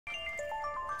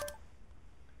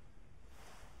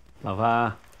老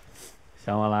婆，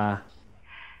想我啦？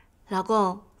老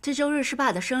公，这周日是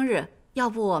爸的生日，要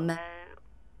不我们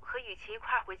和雨晴一块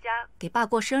儿回家给爸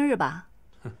过生日吧？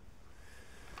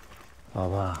老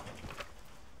婆，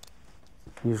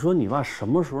你说你爸什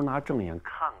么时候拿正眼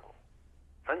看过？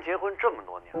咱结婚这么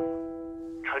多年了，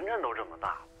晨晨都这么大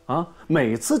了啊，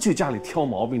每次去家里挑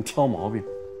毛病，就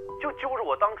揪着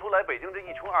我当初来北京这一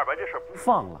穷二白这事儿不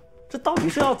放了。这到底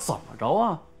是要怎么着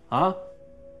啊？啊？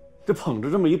这捧着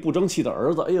这么一不争气的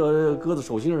儿子，哎呦，搁在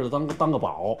手心上当个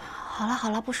宝。好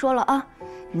了，不说了啊，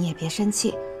你也别生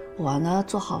气，我呢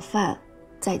做好饭，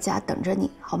在家等着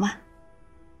你，好吗？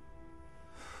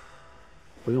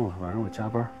不用了，晚上我加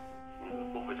班，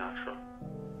我回家吃了。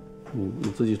你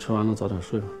自己吃完了早点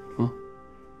睡吧，啊？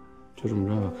就这么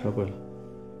着吧，开会了，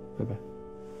拜拜。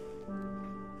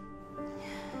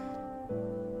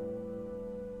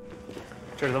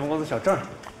这是咱们公司小郑。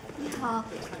你好。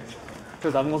这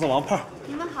是咱们公司王胖。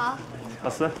你们好。小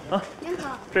孙啊。您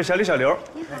好。这是小李、小刘。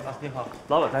你好。你好。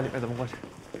老板在里面，咱们过去。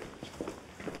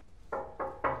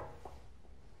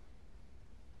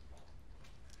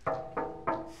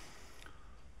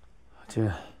进。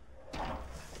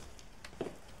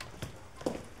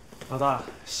老大，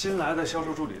新来的销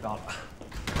售助理到了。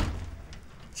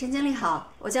陈经理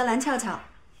好，我叫蓝俏俏，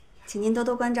请您多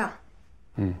多关照。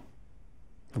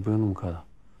不用那么客套。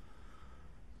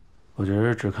我觉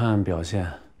得只看表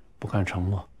现，不看承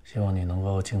诺。希望你能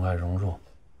够尽快融入。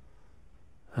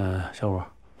小五，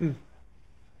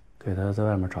给他在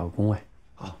外面找个工位。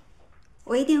好，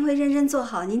我一定会认真做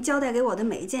好您交代给我的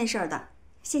每一件事的。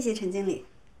谢谢陈经理。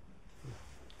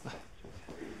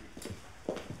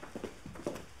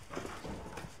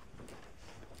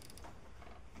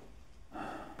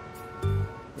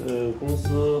公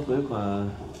司回款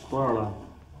多少了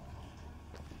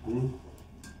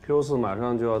？Q4马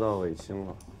上就要到尾声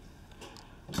了。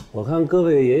我看各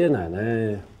位爷爷奶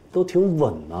奶都挺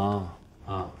稳呐，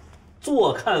啊，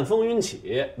坐看风云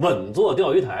起，稳坐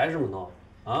钓鱼台是吗？都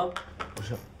啊？不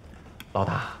是，老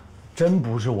大，真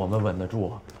不是我们稳得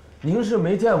住。您是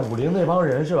没见武陵那帮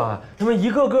人是吧？他们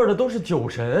一个个的都是酒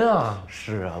神啊！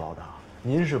是啊，老大，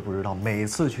您是不知道，每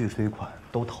次去随款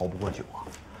都逃不过酒啊。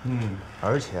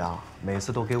而且啊，每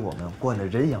次都给我们灌得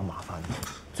人仰马翻的，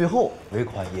最后尾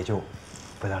款也就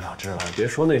不了了之了。别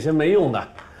说那些没用的，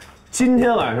今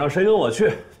天晚上谁跟我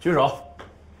去？举手。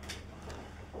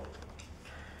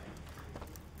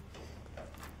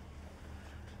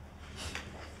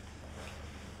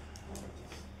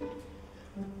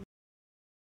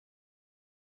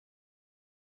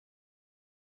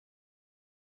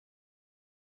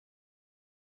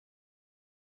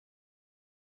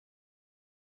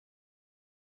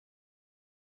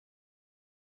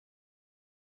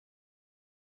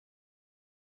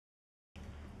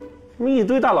那么一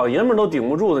堆大老爷们都顶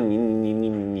不住的，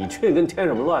你去跟添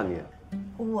什么乱去？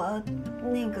我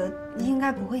那个应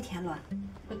该不会添乱。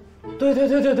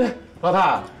对，老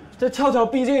大，这俏俏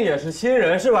毕竟也是新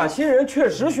人是吧？新人确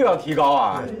实需要提高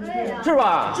啊，是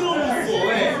吧？正所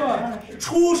谓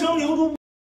初生牛犊。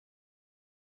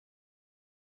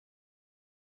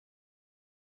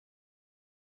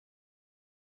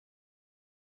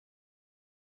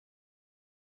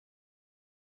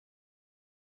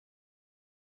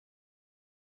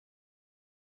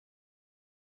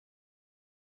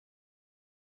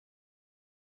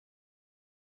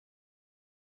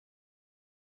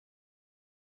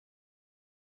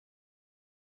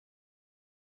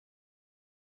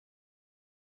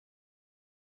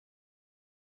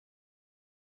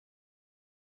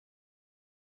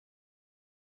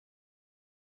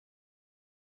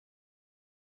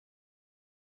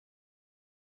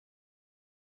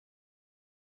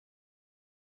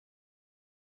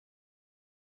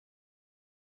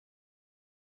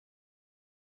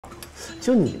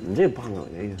就你们这帮老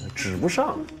爷爷指不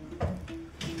上，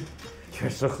确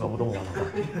实喝不动了，老大，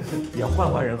也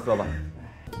换人喝吧。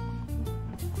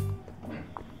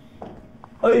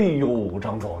哎呦，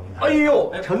张总，哎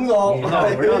呦，陈总，你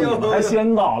让你们还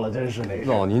先到了，真是那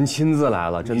老您亲自来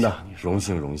了，真的荣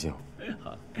幸。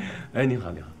哎，你好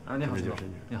啊，你好，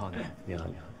你好。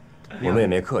我们也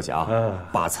没客气啊，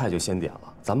把菜就先点了，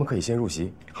咱们可以先入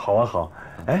席。好啊，好。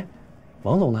哎，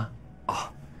王总呢？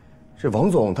啊，这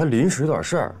王总他临时有点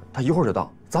事儿，他一会儿就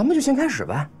到，咱们就先开始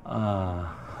呗。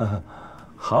啊，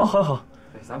好，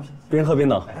咱们边喝边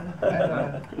等。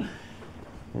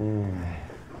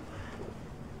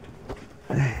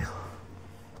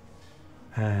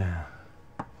哎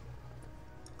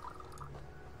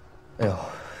呦，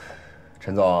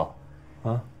陈总，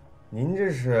啊，您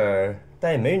这是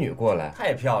带美女过来，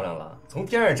太漂亮了，从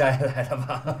天上摘下来的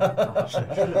吧？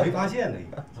是没发现的，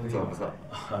不错不错。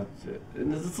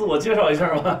那自我介绍一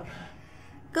下吧。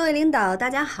各位领导，大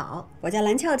家好，我叫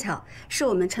蓝俏俏，是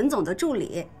我们陈总的助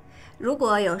理。如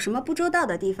果有什么不周到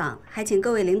的地方，还请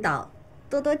各位领导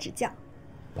多多指教。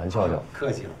蓝俏俏，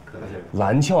客气了，客气了。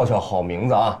蓝俏俏，好名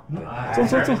字啊！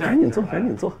坐，赶紧坐，赶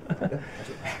紧坐。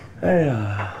哎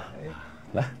呀，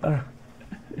来，当然，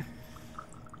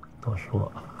多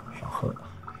说少喝。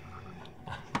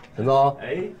陈总，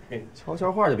哎，悄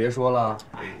悄话就别说了，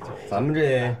咱们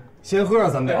这先喝上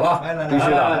3杯了，来，必须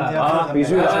的啊，必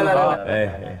须的，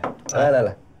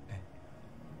来，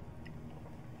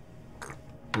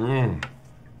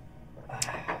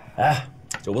哎，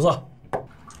酒不错。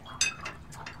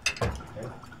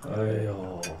哎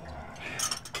呦，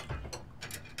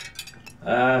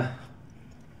哎，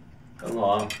陈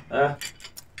总，哎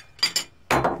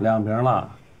，2瓶了。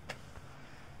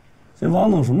这王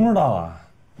总什么时候到啊？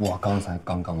我刚才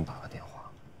刚打了电话，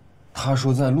他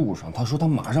说在路上，他说他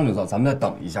马上就到，咱们再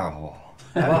等一下，好不好？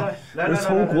来，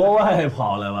从国外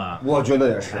跑来吧？我觉得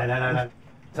也是。来，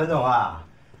陈总啊，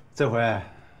这回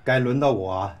该轮到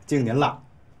我敬您了。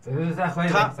再喝一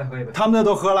杯，再喝一杯。他们的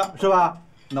都喝了是吧？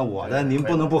那我的您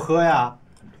不能不喝呀，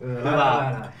对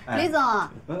吧？李总，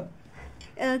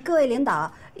各位领导，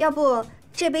要不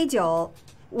这杯酒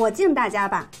我敬大家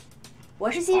吧？我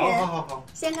是新人，好，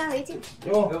先干为敬。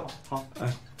哟，好，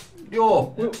哎，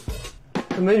哟，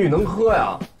这美女能喝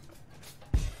呀？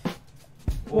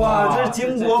哇，这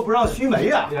巾帼不让须眉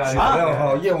呀！质量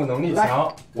好，业务能力强，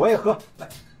我也喝。来，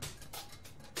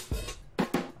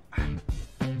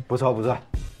不错。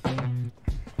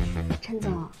陈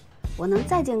总，我能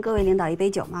再敬各位领导一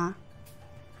杯酒吗？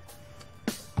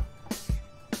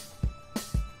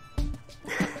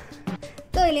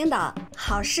各位领导，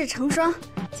好事成双，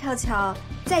俏俏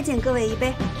再敬各位一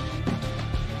杯。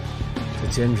再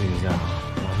坚持一下，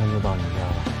马上就到你家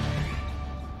了。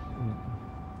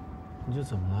你这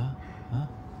怎么了？啊？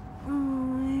有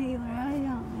点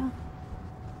痒痒。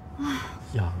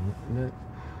痒？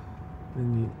那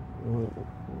你我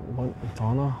帮你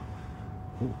找找。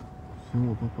行，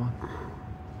我帮你。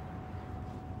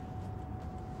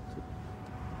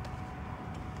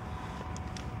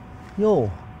哟，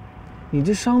你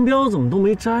这商标怎么都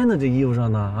没摘呢？这衣服上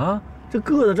呢？啊，这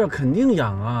硌在这儿肯定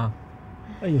痒啊！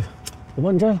哎呀，我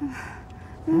帮你摘了。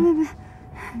别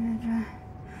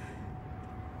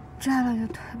摘了就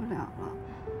退不了了。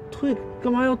退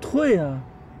干嘛要退啊？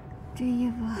这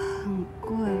衣服很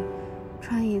贵，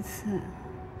穿1次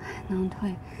还能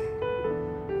退。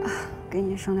给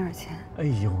你省点钱。哎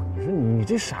呦，你说你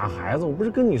这傻孩子，我不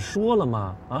是跟你说了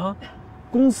吗？啊，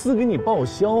公司给你报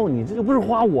销，你这又不是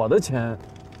花我的钱。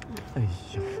哎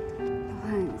呦，不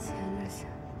花你钱就行。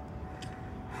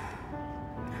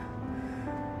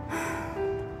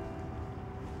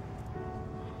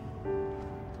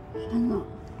陈总，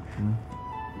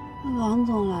那王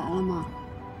总来了吗？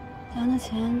咱的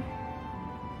钱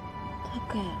他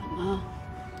给了吗？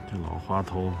这老滑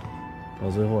头，到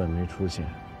最后也没出现。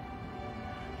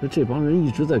这帮人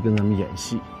一直在跟咱们演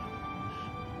戏。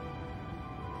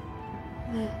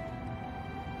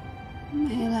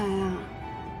没来啊？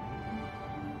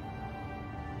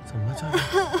怎么这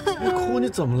是？别哭，你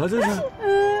怎么了？这是？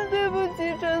对不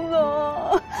起，陈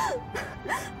总，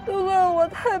都怪我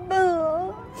太笨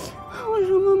了，我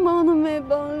什么忙都没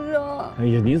帮上。哎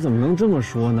呀，你怎么能这么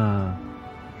说呢？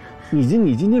你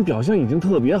今天表现已经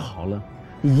特别好了，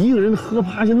你一个人喝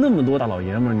趴下那么多大老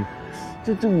爷们儿，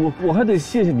你我还得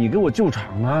谢谢你给我救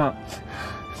场呢。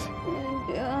你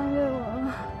别安慰我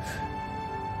了。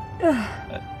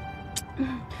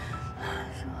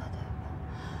是我的。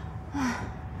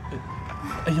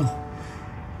哎呦，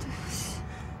对不起。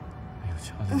哎呦，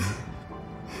乔乔，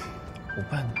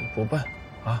我办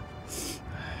啊。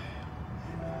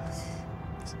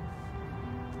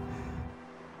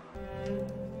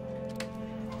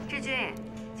志军，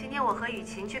今天我和雨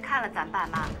晴去看了咱爸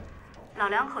妈，老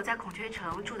两口在孔雀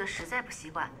城住的实在不习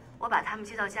惯，我把他们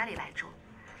接到家里来住。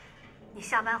你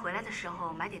下班回来的时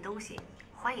候买点东西，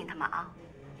欢迎他们啊。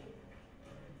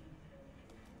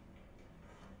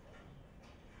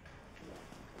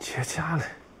接家里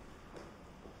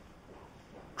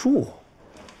住。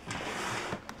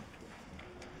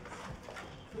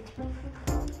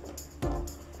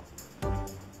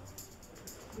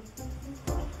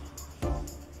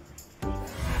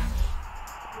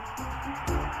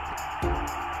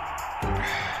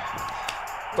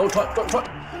都穿。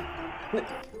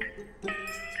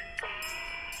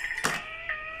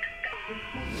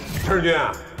陈志军，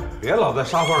别老在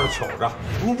沙发上糗着，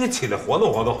你得起来活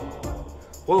动活动。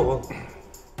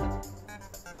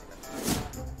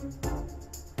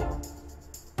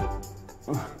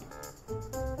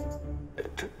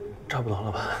差不多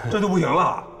了吧？这就不行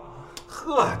了。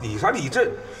呵，你啥？你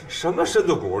这什么身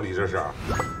子骨？你这是？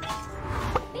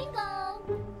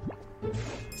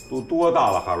都多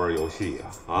大了还玩游戏呀？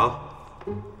啊！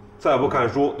再不看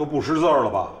书都不识字了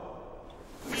吧？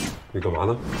你干嘛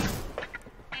呢？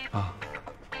啊！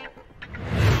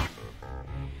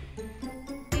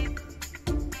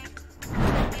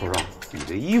不是，你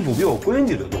这衣服比我闺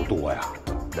女的都多呀。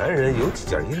男人有几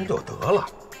件衣裳就得了。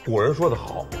古人说得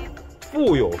好，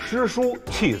腹有诗书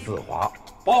气自华，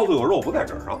包子有肉不在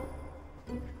纸上。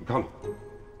你看看。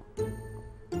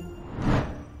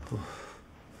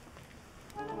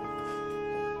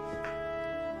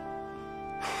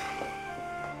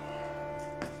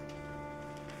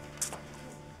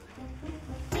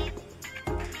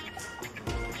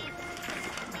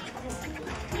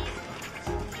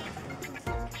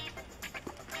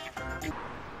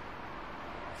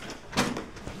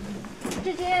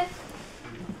志军，哎，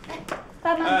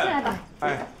爸妈进来吧。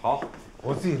哎，好，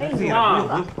我自己来，不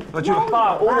用，去吧。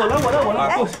爸，我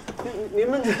来。你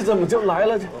们这怎么就来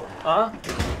了？这啊？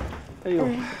哎呦，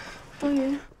风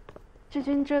云，志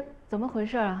军这怎么回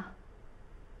事啊？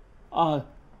啊，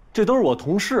这都是我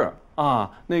同事啊。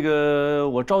那个，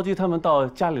我召集他们到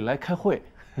家里来开会。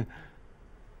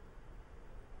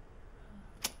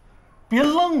别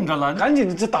愣着了，赶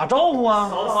紧这打招呼啊！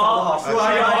嫂子好，叔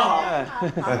阿姨好。哎，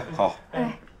好。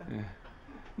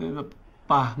那个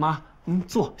爸妈，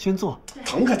坐，先坐。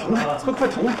腾开，快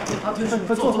腾开！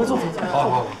快坐。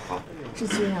好。志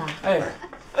军啊，哎，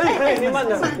您慢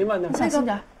点，你小心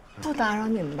点，不打扰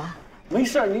你们吧。没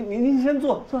事，您先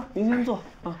坐，您先坐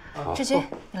啊。志军，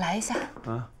你来一下。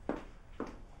啊，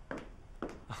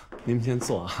您们先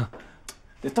坐啊。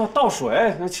得倒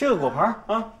水，切个果盘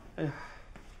啊。哎。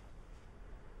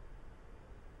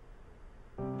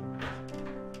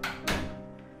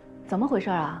怎么回事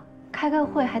啊？开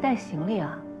会还带行李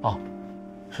啊？哦，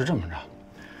是这么着，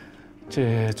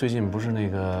这最近不是那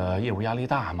个业务压力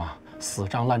大吗？死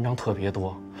账烂账特别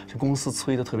多，这公司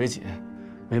催得特别紧，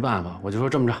没办法，我就说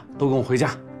这么着，都跟我回家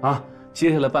啊！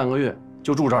接下来半个月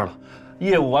就住这儿了，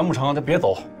业务完不成就别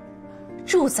走。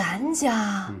住咱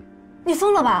家？你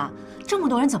疯了吧？这么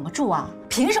多人怎么住啊？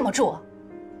凭什么住？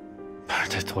不是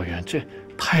这多远，这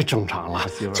太正常了，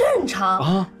媳妇儿。正常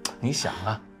啊？你想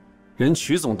啊。人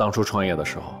曲总当初创业的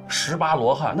时候，18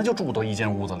罗汉那就住到一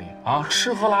间屋子里啊，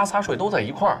吃喝拉撒睡都在一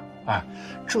块儿，哎，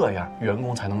这样员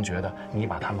工才能觉得你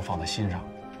把他们放在心上，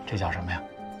这叫什么呀？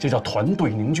这叫团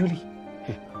队凝聚力。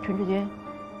陈志军，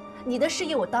你的事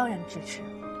业我当然支持，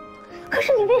可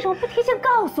是你为什么不提前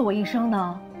告诉我一声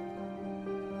呢？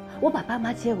我把爸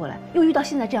妈接过来，又遇到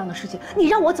现在这样的事情，你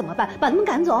让我怎么办？把他们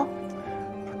赶走？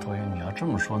卓越，你要这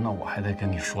么说，那我还得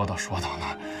跟你说道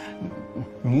呢。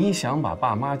你想把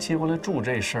爸妈接过来住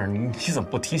这事儿，你怎么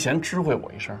不提前知会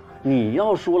我一声？你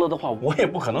要说了的话，我也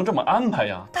不可能这么安排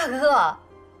呀。大哥，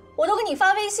我都给你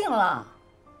发微信了。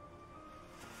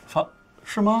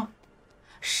是吗？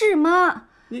是吗？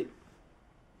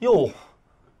哟，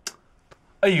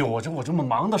哎呦，我这么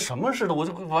忙的什么似的，我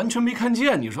就完全没看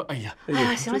见。你说，哎呀，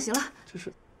行了，这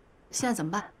是现在怎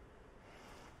么办？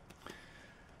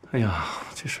哎呀，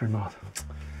这事闹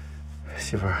的，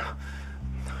媳妇儿。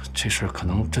这事可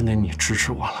能真得你支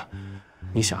持我了。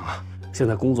你想啊，现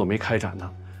在工作没开展呢，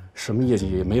什么业绩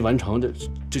也没完成，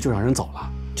这就让人走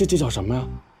了，这叫什么呀？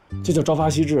这叫朝发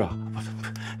夕至啊，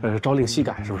朝令夕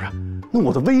改，是不是？那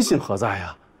我的威信何在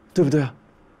呀？对不对啊？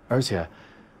而且，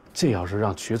这要是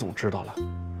让曲总知道了，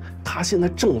他现在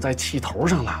正在气头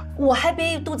上呢。我还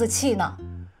憋一肚子气呢。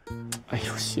哎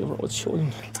呦，媳妇儿，我求求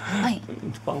你，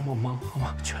你帮忙好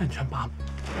吗？劝爸爸。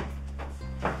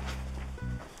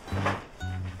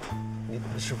你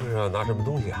是不是要拿什么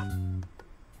东西啊？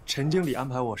陈经理安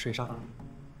排我睡上。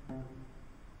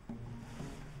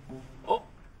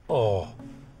哦，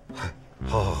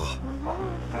好。好。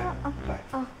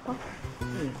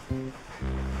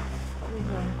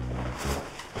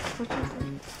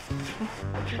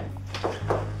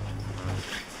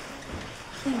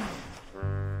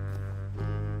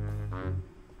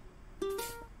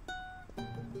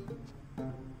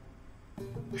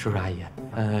叔叔阿姨，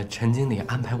陈经理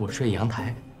安排我睡阳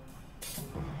台。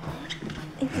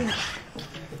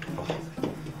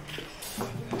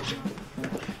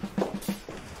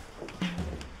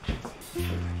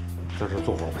在这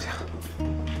坐会儿不行。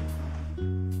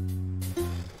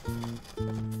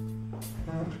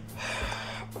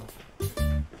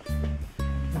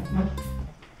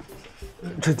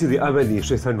陈经理安排你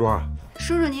睡3桌啊？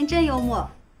叔叔您真幽默，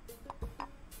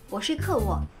我睡客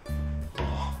卧。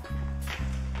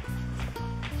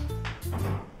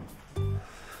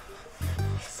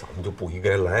咱们就不应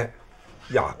该来，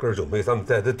压根儿就没咱们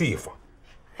在的地方。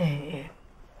哎，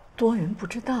多云不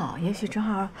知道，也许正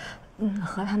好，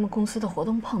和他们公司的活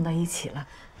动碰到一起了。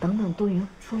等等多云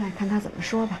出来看他怎么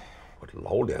说吧。我这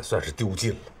老脸算是丢尽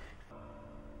了。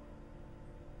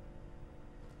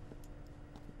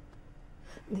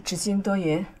志军多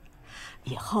云，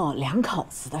以后两口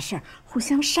子的事儿互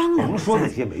相商量。甭说那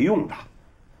些没用的，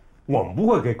我们不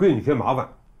会给闺女添麻烦。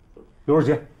刘二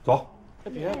姐，走。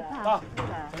别，爸，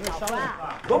咱们商量。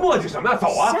多磨叽什么呀？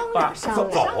走啊！爸，走。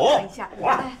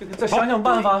再想想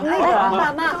办法。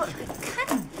爸妈，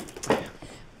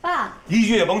爸，一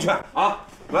句也甭劝啊！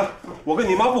来，我跟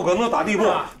你妈不可能打地铺，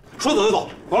说走就走，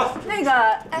走了。那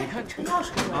个，你看陈老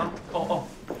师啊，哦，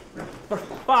不是，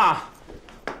爸，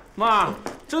妈，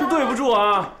真对不住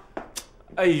啊！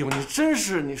哎呦，你真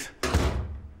是你是，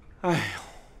哎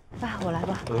呦，爸，我来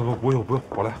吧。不用，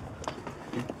我来。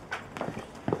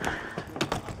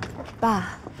爸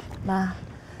妈，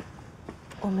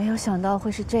我没有想到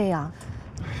会是这样，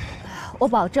我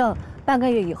保证半个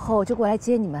月以后就过来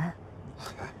接你们。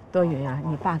多云啊，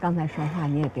你爸刚才说话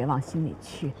你也别往心里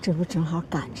去，这不正好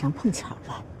赶上碰巧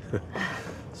了。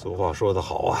俗话说得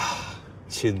好啊，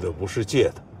亲的不是借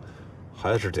的，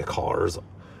还是得靠儿子，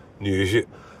女婿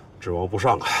指望不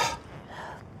上啊。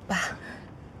爸，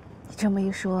你这么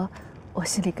一说，我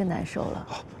心里更难受了。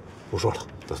不说了，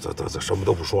咱什么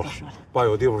都不说了。爸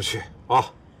有地方去啊，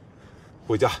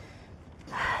回家。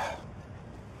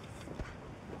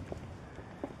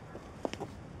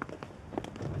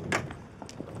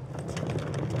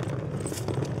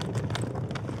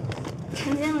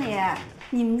陈经理，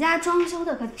你们家装修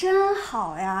的可真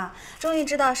好呀！终于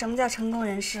知道什么叫成功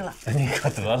人士了。你可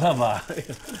得了吧！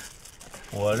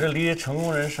我这离成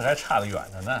功人士还差得远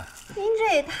着呢。您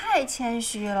这也太谦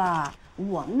虚了。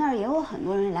我们那儿也有很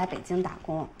多人来北京打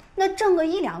工，那挣个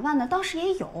1、2万的倒是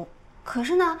也有，可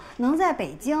是呢，能在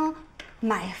北京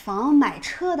买房买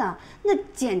车的，那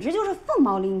简直就是凤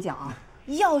毛麟角。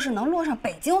要是能落上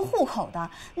北京户口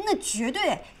的，那绝对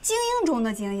精英中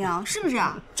的精英，是不是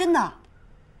啊？真的。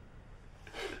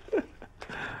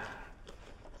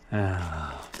哎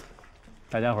呀，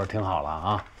大家伙听好了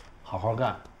啊，好好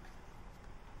干。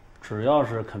只要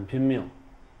是肯拼命，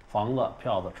房子、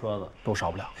票子、车子都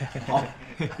少不了。好，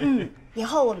以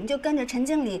后我们就跟着陈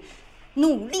经理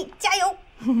努力加油。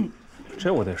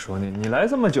这我得说你，你来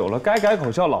这么久了，该改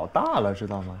口叫老大了，知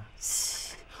道吗？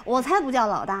我才不叫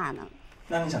老大呢。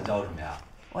那你想叫什么呀？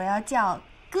我要叫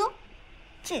哥，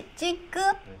志军哥。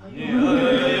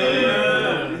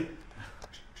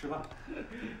吃饭。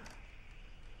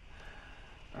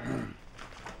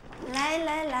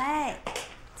来，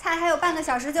菜还有半个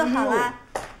小时就好了。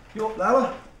哟，来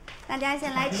了。大家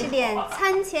先来吃点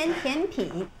餐前甜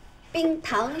品，冰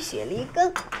糖雪梨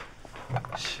羹。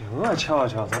行啊，俏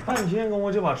俏，咋半天功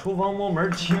夫就把厨房摸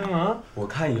门清啊？我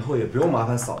看以后也不用麻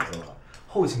烦嫂子了，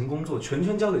后勤工作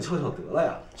全交给俏俏得了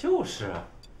呀。就是。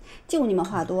就你们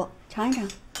话多，尝一尝。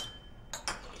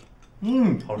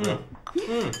好吃。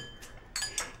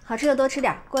好吃的多吃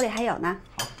点，锅里还有呢。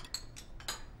好。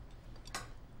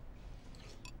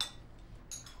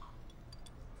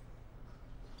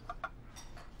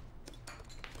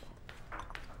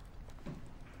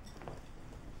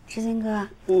志军哥，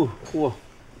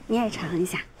你也尝一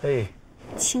下。哎，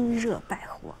清热败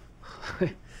火。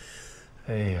嘿，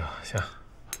哎呀，行。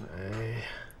哎呀，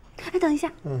哎，等一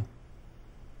下。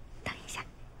等一下。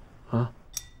啊？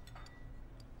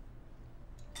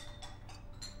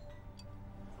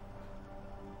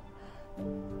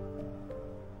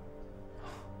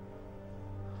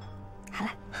好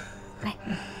了，来。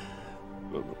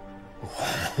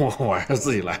我还是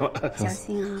自己来吧。小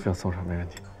心啊。行，送上没问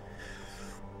题。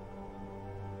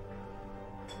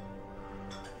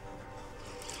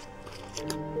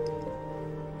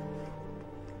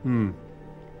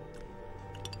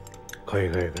可以。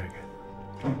这个，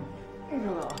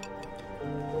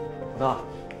老大，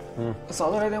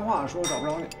嫂子来电话说找不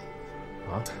着你。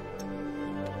啊？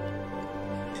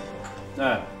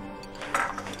哎。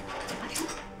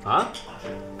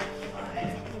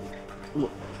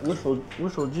我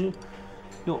手机，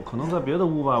哟，可能在别的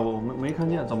屋吧，我没看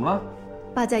见，怎么了？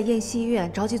爸在燕西医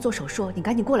院着急做手术，你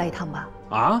赶紧过来一趟吧。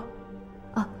啊？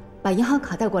把银行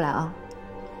卡带过来啊，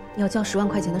要交10万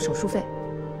块钱的手术费。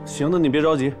行，那你别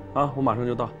着急啊，我马上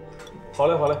就到。好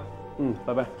嘞，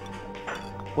拜拜。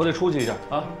我得出去一下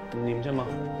啊，你们先忙。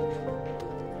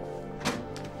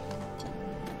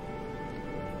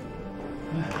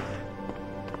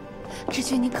志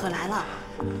军，你可来了。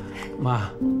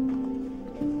妈，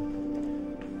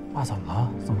爸怎么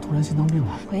了？怎么突然心脏病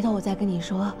了？回头我再跟你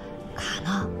说，卡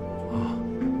呢？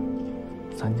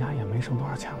咱家也没剩多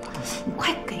少钱了。你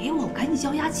快给我，赶紧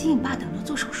交押金，爸等着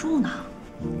做手术呢。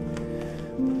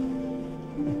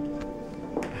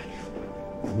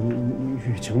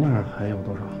晴那儿还有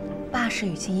多少？爸是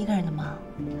雨晴一个人的吗？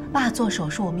爸做手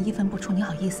术我们一分不出，你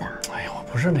好意思啊？哎呀，我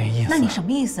不是那意思。那你什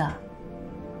么意思啊？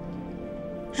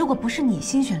如果不是你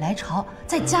心血来潮，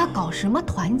在家搞什么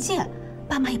团建，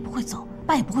爸妈也不会走，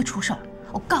爸也不会出事儿。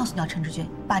我告诉你啊，陈志军，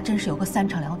爸真是有个三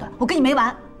长两短，我跟你没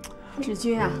完。志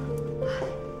军啊，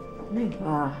那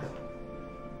个，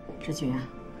志军啊，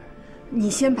你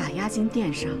先把押金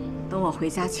垫上，等我回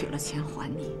家取了钱还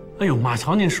你。哎呦，妈，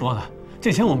瞧您说的，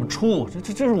这钱我们出，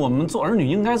这是我们做儿女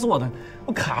应该做的，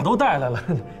我卡都带来了。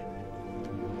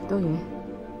冬云，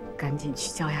赶紧去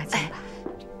交押金吧。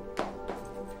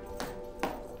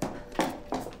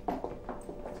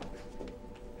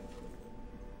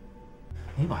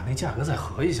你把那价格再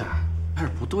核一下，还是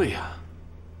不对呀。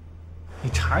你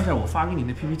查一下我发给你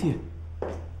那 PPT。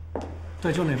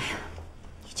对，就那。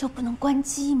你就不能关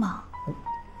机吗？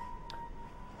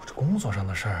我这工作上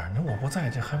的事儿，你我不在，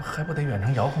这还不得远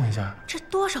程遥控一下？这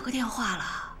多少个电话了，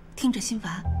听着心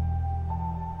烦。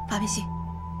发微信。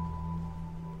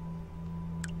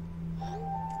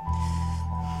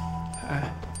哎，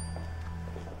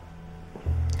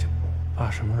这爸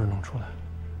什么时候能出来？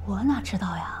我哪知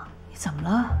道呀？你怎么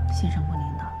了，心神不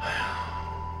宁的？哎呀，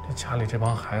这家里这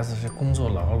帮孩子，这工作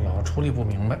老处理不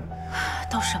明白。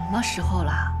都什么时候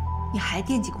了，你还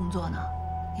惦记工作呢？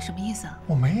你什么意思啊？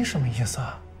我没什么意思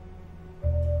啊。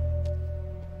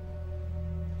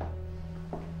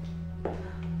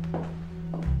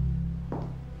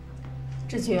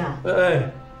志军啊，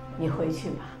哎，你回去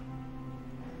吧。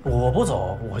我不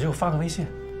走，我就发个微信。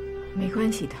没关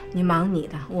系的，你忙你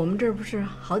的，我们这儿不是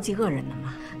好几个人呢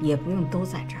吗？也不用都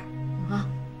在这儿啊。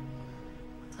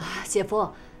姐夫，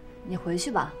你回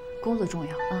去吧，工作重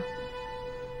要啊。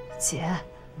姐，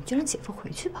你就让姐夫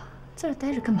回去吧，在这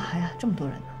待着干嘛呀？这么多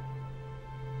人呢。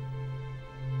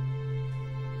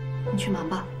你去忙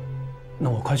吧。那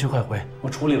我快去快回，我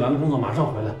处理完工作马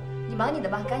上回来。你忙你的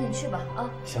吧，赶紧去吧啊。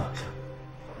行。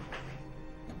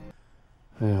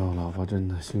哎呦，老婆，真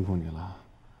的辛苦你了。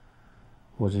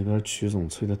我这边曲总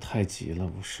催得太急了，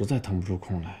我实在腾不出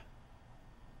空来。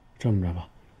这么着吧，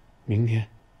明天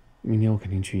我肯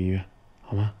定去医院，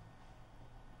好吗？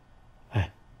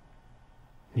哎，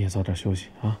你也早点休息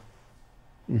啊。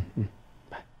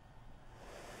拜。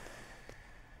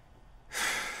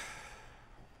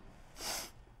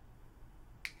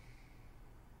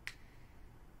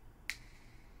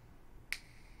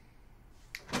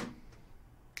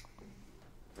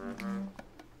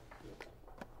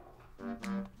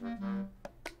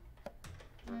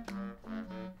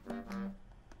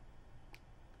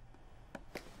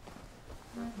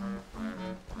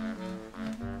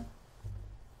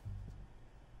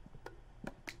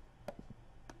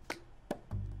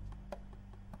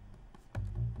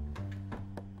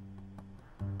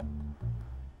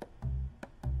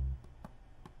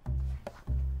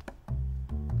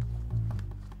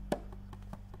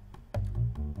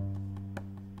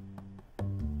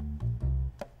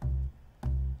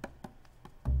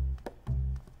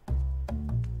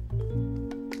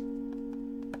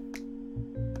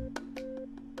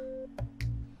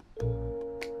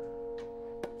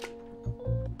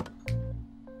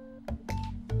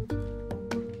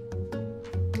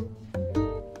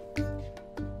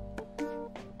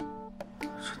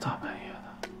大半夜的，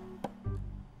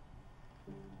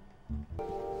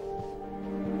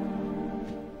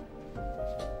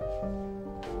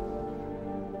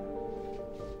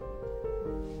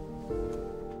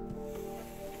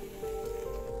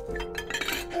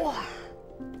哇！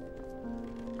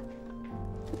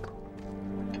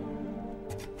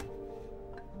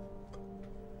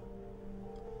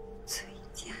最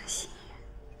佳新人。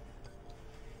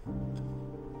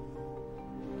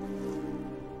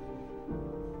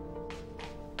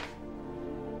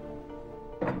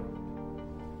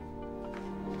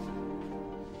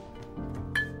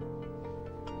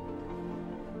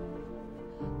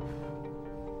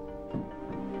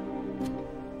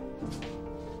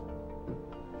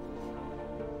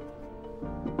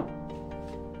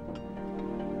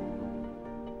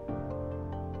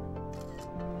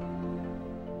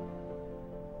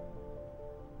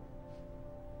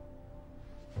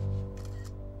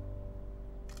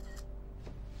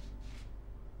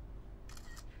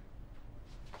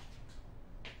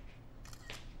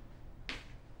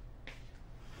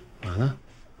嘛呢？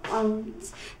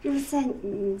就是在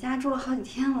你家住了好几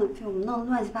天了，被我们弄得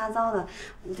乱七八糟的，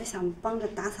我就想帮着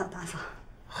打扫打扫。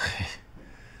嘿，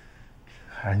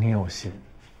还是你有心，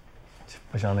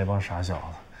不像那帮傻小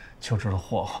子，就知道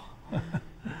霍霍。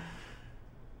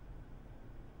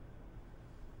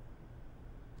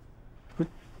不，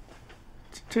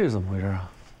这是怎么回事啊？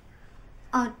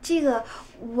啊，这个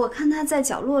我看它在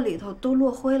角落里头都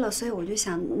落灰了，所以我就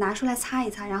想拿出来擦一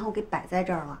擦，然后给摆在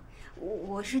这儿了。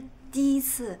我是第一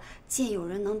次见有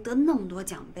人能得那么多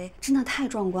奖杯，真的太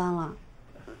壮观了。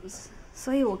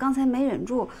所以我刚才没忍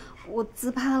住，我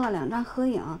自拍了2张合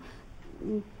影，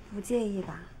不介意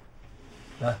吧？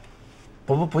来，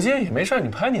不介意，没事，你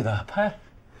拍你的，拍。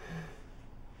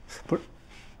不是，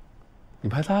你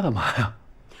拍他干嘛呀？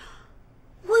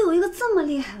我有一个这么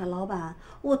厉害的老板，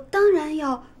我当然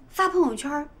要发朋友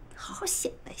圈，好好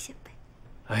显摆显摆。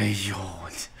哎呦，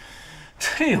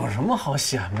这有什么好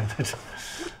显摆的？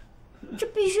这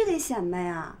必须得显摆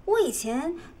呀！我以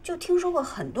前就听说过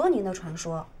很多您的传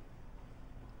说。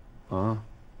啊？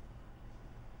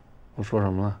我说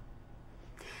什么了？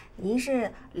您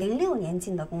是06年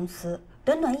进的公司，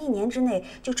短短1年之内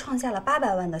就创下了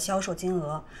800万的销售金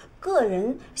额，个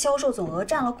人销售总额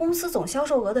占了公司总销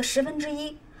售额的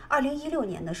1/10。2016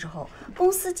年的时候，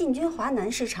公司进军华南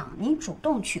市场，您主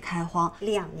动去开荒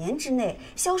，2年之内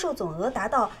销售总额达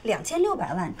到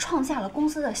2600万，创下了公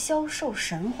司的销售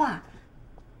神话。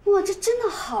哇，这真的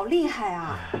好厉害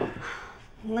啊！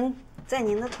能在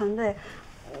您的团队，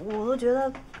我都觉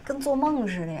得跟做梦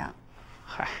似的呀。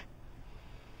嗨，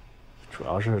主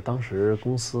要是当时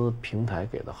公司平台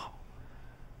给的好，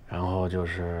然后就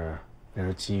是那时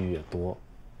候机遇也多，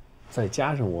再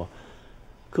加上我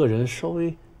个人稍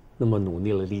微那么努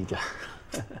力了一点。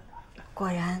果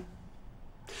然，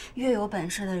越有本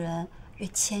事的人越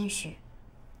谦虚。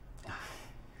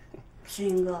志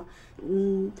云哥，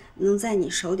能在你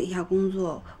手底下工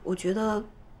作，我觉得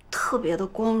特别的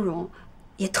光荣，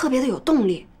也特别的有动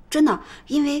力，真的，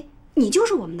因为你就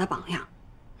是我们的榜样。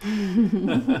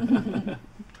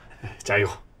加油！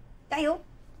加油！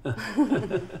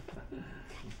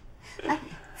哎，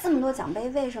这么多奖杯，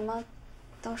为什么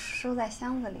都收在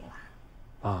箱子里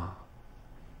了？啊，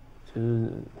就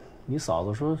是你嫂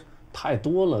子说太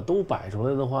多了，都摆出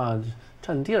来的话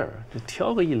占地儿，就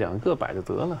挑个1、2个摆就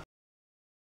得了。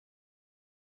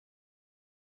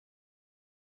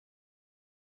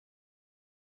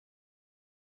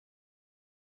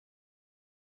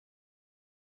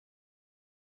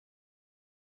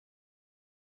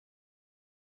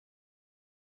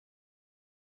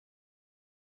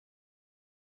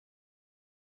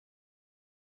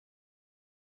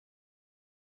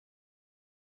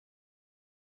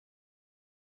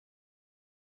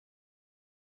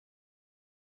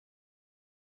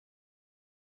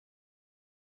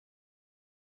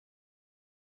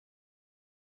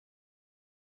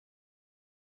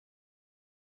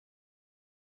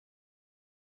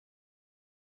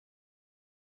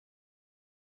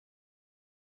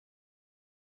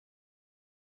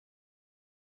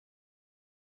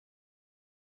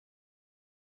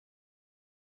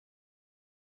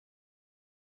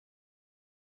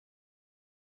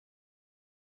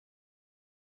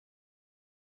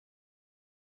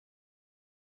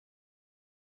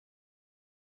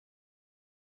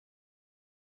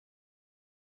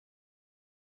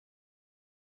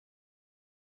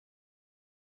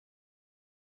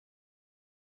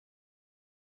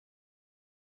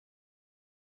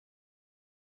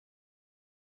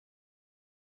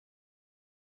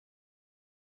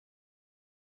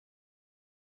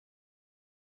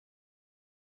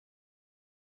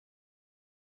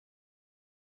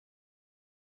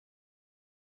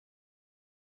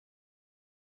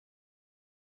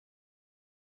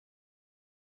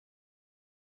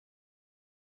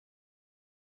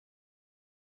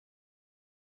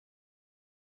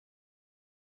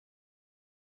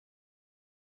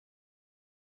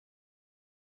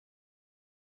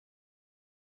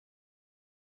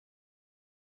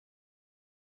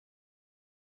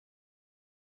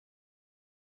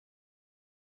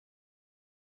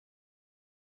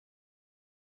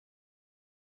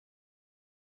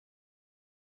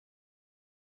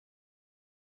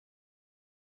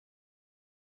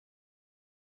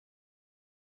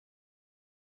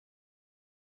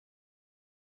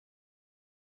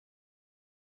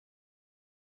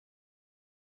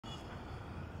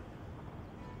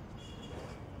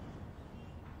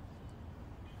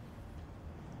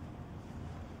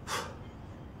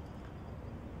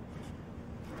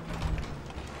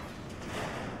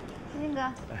金哥，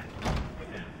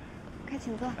快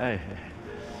请坐。哎，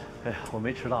我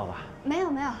没迟到吧？没有，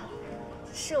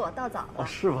是我到早了。哦，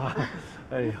是吧？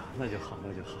哎呀，那就好。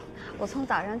我从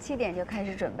早上7点就开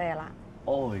始准备了。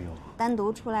哦呦，单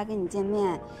独出来跟你见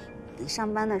面，比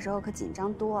上班的时候可紧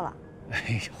张多了。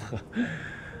哎呦，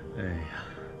哎呀，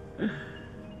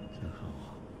真好。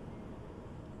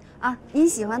啊，您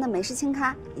喜欢的美式清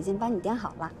咖已经帮你点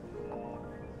好了。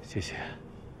谢谢。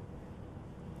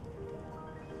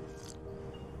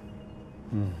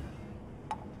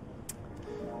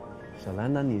小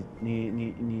兰，那你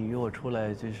约我出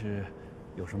来，这是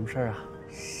有什么事儿啊？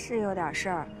是有点事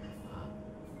儿，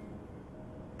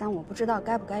但我不知道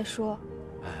该不该说。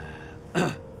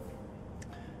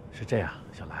是这样，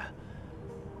小兰，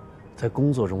在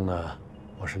工作中呢，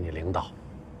我是你领导；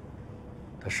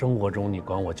在生活中，你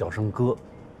管我叫声哥。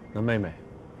那妹妹，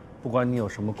不管你有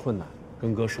什么困难，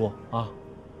跟哥说啊，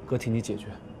哥替你解决。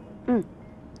嗯。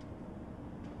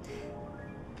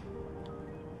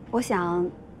我想，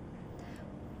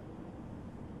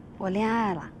我恋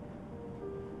爱了。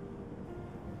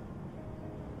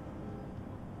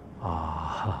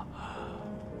啊，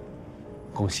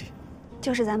恭喜！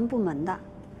就是咱们部门的。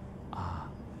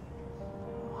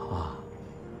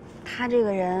他这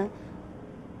个人，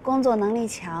工作能力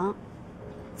强，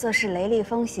做事雷厉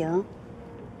风行，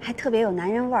还特别有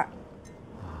男人味儿。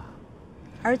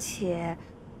而且，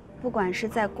不管是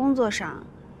在工作上，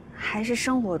还是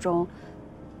生活中，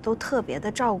都特别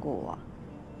的照顾我。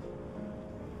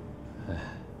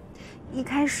一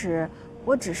开始，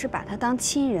我只是把他当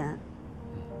亲人，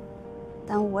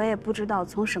但我也不知道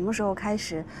从什么时候开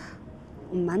始，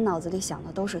我满脑子里想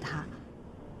的都是他。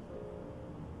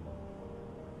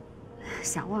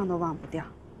想忘都忘不掉。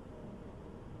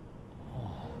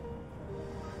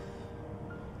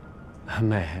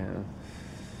妹，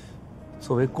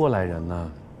作为过来人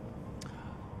呢，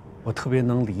我特别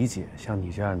能理解像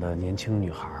你这样的年轻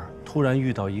女孩，突然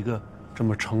遇到一个这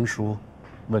么成熟、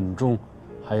稳重，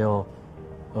还有，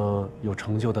有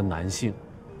成就的男性，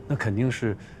那肯定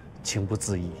是情不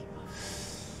自已。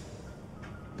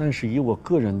但是以我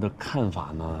个人的看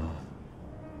法呢，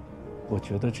我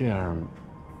觉得这样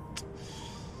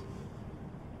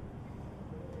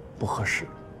不合适。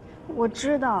我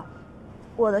知道，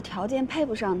我的条件配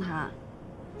不上他。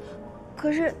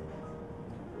可是，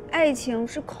爱情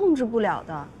是控制不了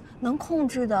的，能控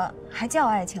制的还叫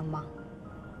爱情吗？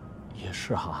也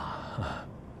是哈。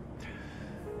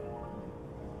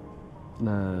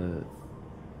那，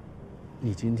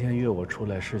你今天约我出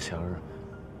来是想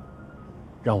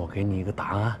让我给你一个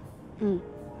答案？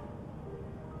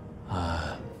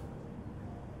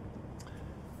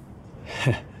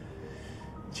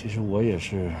其实我也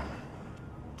是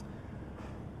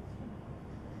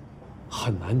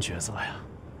很难抉择呀。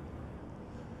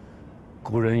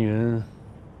古人云：“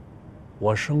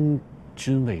我生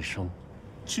君未生。”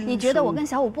你觉得我跟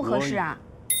小五不合适啊？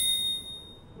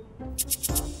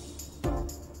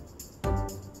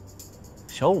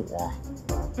小五。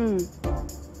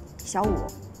小五。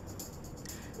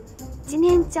今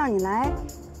天叫你来，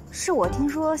是我听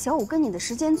说小五跟你的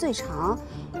时间最长，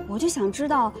我就想知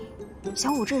道，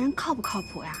小五这人靠不靠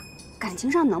谱呀？感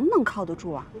情上能不能靠得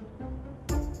住啊？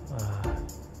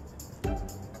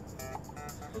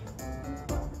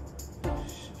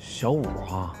小五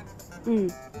啊。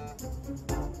你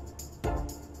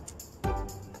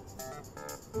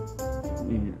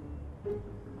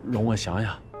容我想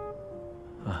想。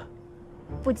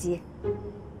不急，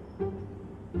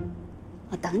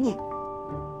我等你。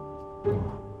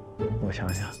我想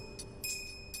想。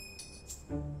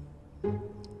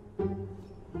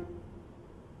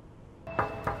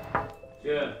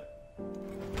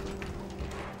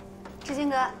志军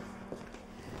哥，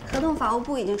合同法务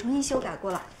部已经重新修改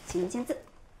过了，请您签字。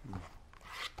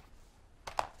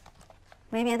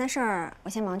没别的事儿，我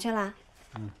先忙去啦。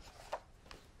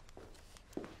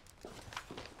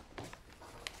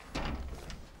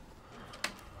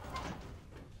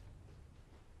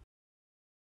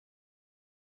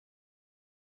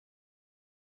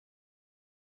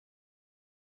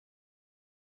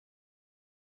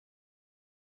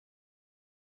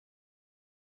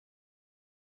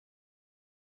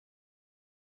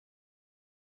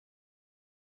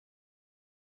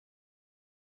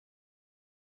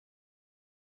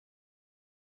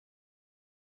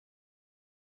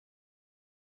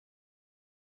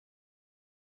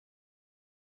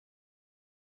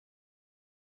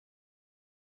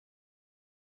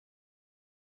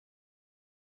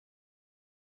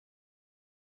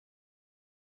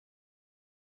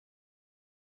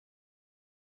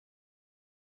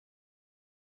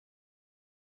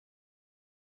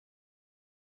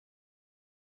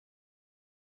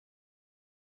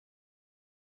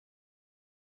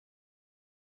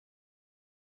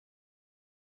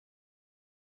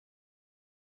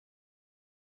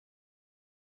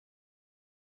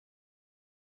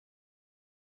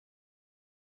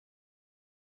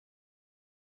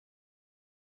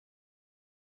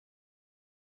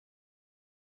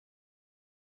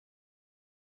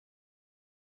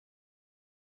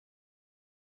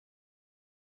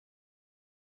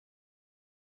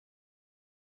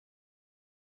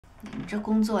你这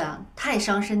工作呀，太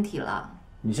伤身体了。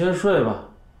你先睡吧，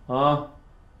啊，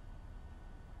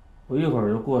我一会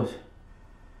儿就过去。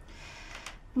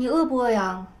你饿不饿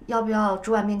呀？要不要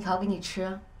煮碗面条给你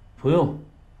吃？不用，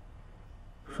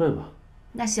睡吧。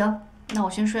那行，那我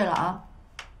先睡了啊。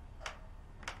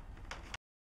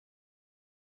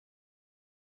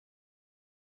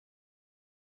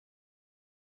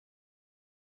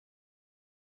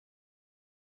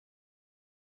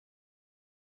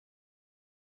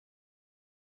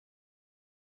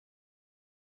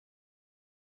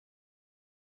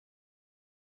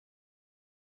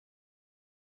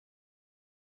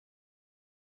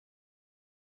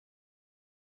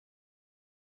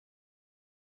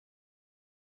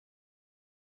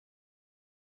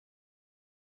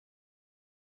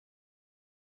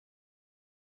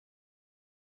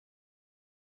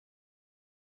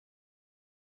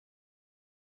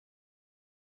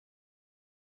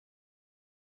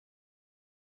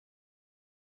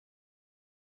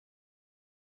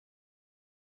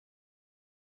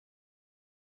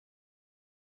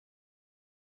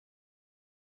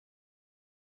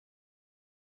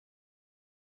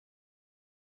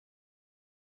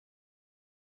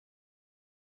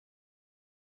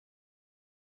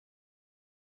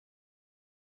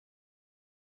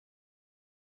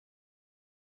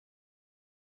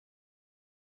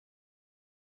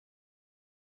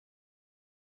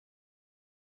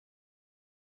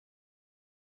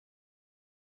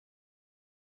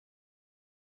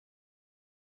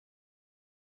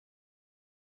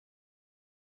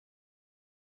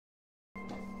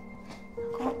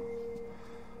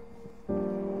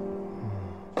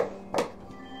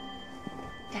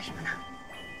干什么呢？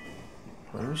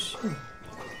玩游戏。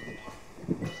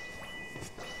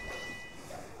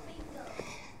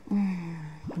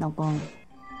老公。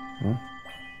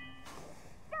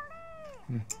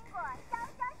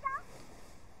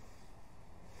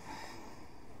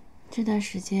这段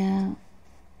时间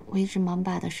我一直忙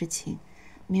爸的事情，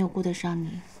没有顾得上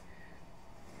你，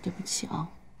对不起啊。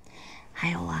还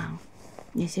有啊，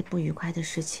那些不愉快的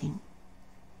事情，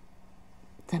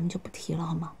咱们就不提了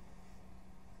好吗？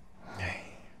哎，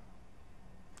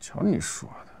瞧你说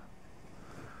的，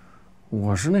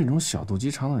我是那种小肚鸡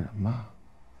肠的人吗？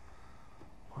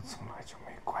我从来就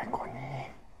没怪过你。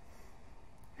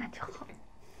那就好。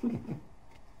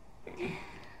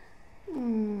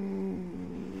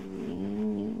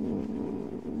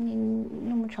你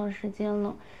那么长时间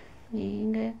了，你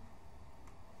应该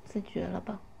自觉了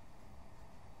吧？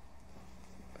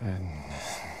这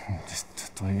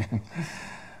对，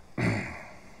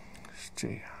是这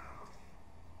样。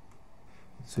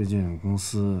最近公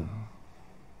司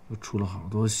又出了好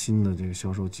多新的这个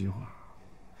销售计划，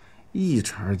一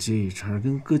茬接一茬，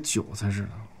跟割韭菜似的。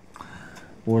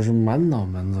我是满脑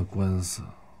门子官司。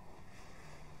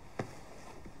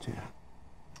这样，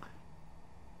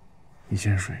你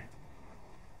先睡，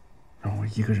让我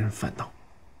一个人烦恼。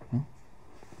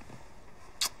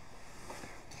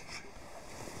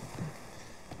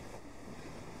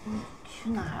去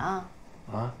哪儿啊？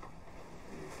啊？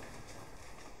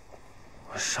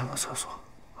我上个厕所。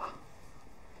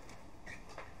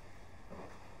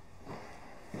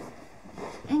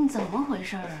哎，你怎么回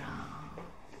事啊？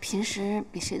平时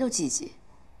比谁都积极。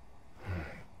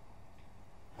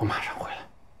我马上回来。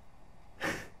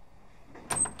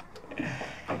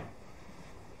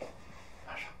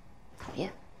马上。讨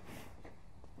厌。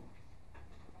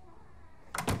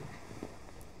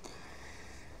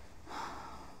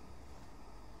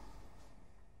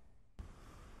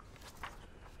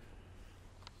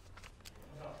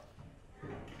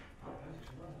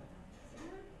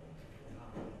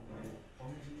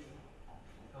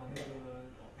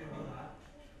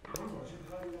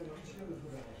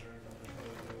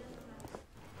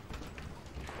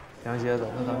凉鞋子，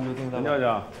那咱们就定在陈教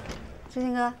教，志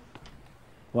清哥，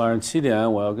晚上7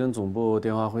点我要跟总部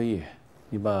电话会议，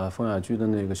你把风雅居的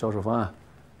那个销售方案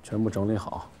全部整理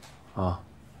好，啊，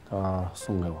到时候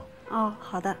送给我。哦，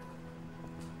好的。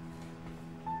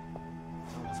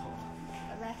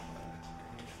拜拜。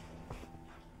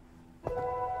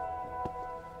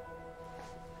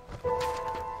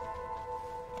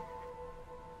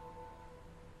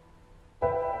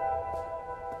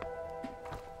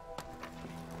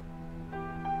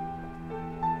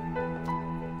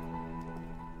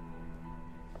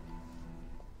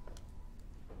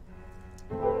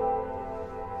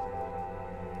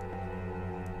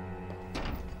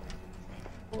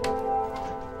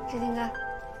志清哥，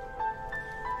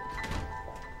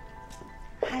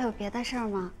还有别的事儿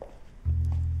吗？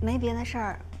没别的事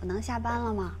儿，我能下班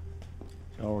了吗？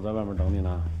小五在外面等你呢。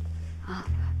啊，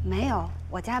没有，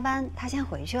我加班，他先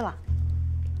回去了。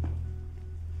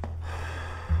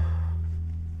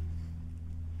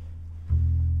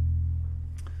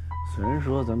虽然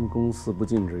说咱们公司不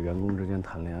禁止员工之间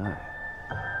谈恋爱，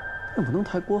但不能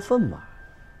太过分吧？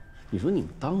你说你们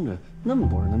当着那么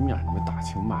多人的面，你们打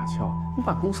情骂俏，你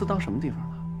把公司当什么地方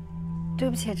了？对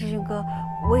不起，志军哥，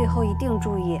我以后一定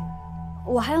注意。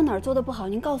我还有哪儿做的不好，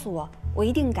您告诉我，我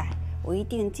一定改，我一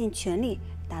定尽全力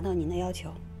达到您的要求。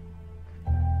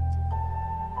走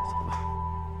吧，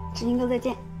志军哥再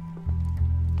见。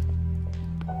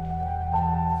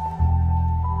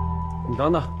你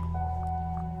等等。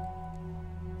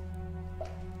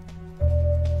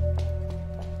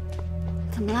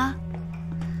怎么了？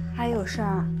还有事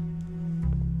儿？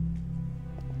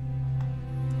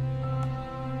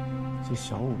这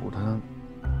小武他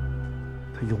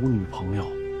有女朋友，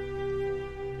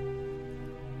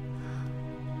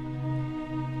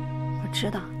我知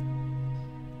道。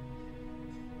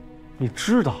你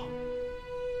知道？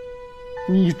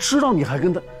你知道你还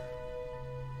跟他？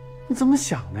你怎么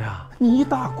想的呀？你一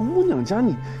大姑娘家，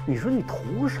你说你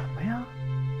图什么呀？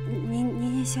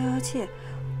您消消气，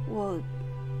我。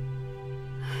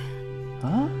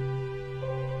啊？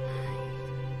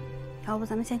要不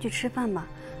咱们先去吃饭吧，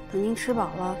等您吃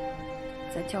饱了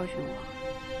再教训我。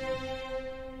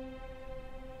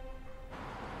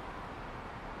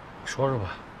说说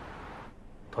吧，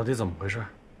到底怎么回事？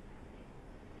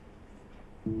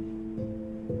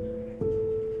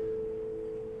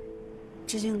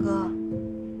志军哥，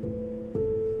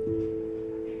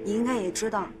你应该也知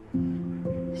道，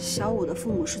小武的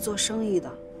父母是做生意的，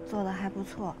做得还不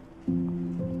错。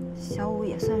小武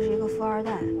也算是一个富二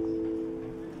代，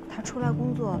他出来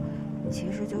工作，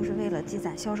其实就是为了积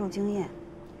攒销售经验，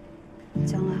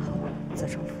将来好自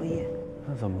成副业。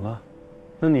那怎么了？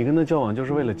那你跟他交往就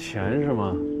是为了钱是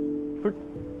吗？不是，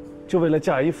就为了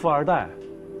嫁一富二代？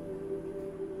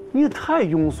你也太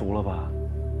庸俗了吧！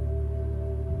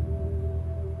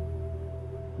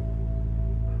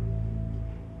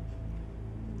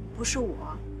不是我，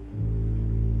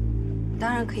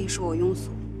当然可以说我庸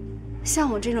俗。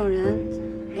像我这种人，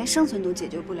连生存都解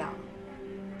决不了，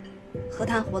何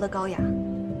谈活得高雅？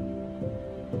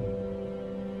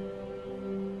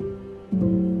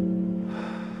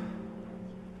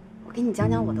我给你讲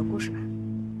讲我的故事吧。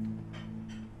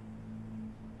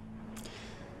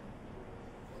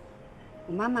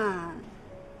我妈妈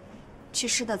去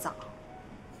世的早，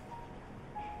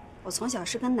我从小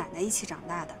是跟奶奶一起长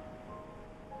大的。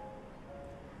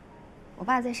我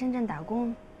爸在深圳打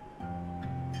工，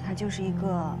他就是一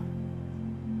个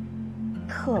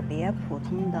特别普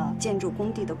通的建筑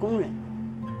工地的工人。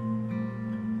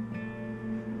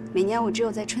每年我只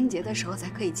有在春节的时候才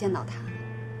可以见到他。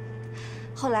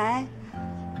后来，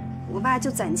我爸就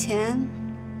攒钱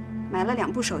买了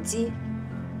2部手机，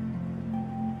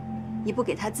一部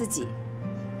给他自己，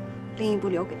另一部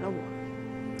留给了我。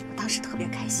我当时特别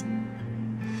开心，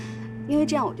因为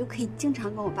这样我就可以经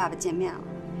常跟我爸爸见面了。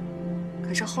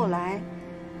可是后来，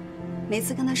每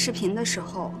次跟他视频的时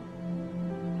候，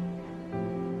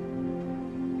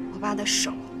我爸的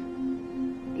手、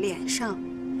脸上、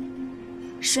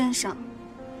身上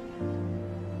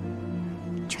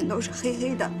全都是黑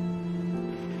黑的、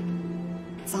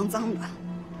脏脏的。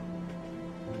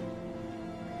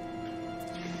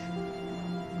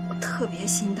我特别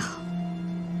心疼，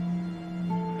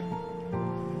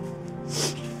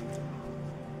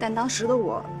但当时的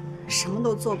我什么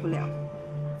都做不了。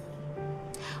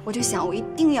我就想，我一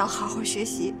定要好好学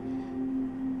习，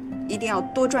一定要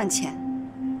多赚钱，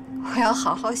我要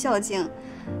好好孝敬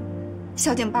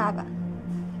爸爸，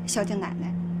孝敬奶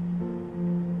奶，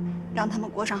让他们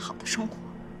过上好的生活。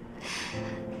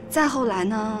再后来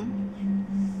呢，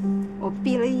我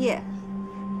毕了业，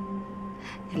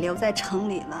也留在城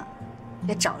里了，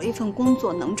也找了一份工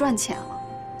作，能赚钱了。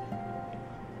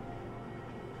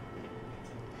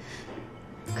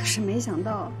可是没想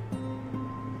到。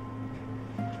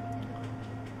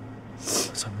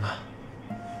怎么了？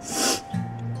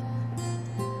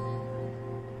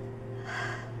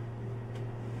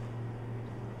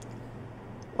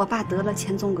我爸得了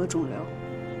前纵隔肿瘤，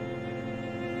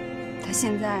他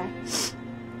现在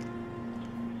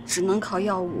只能靠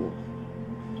药物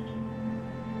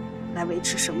来维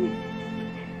持生命。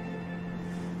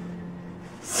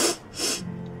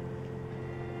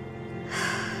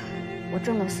我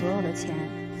挣的所有的钱，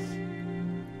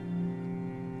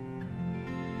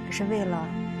也是为了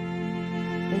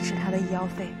维持他的医药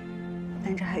费，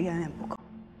但这还远远不够。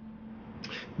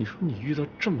你说你遇到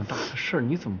这么大的事儿，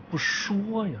你怎么不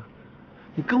说呀？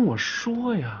你跟我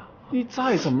说呀！你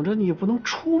再怎么着，你也不能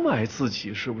出卖自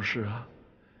己，是不是啊？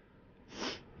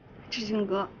志军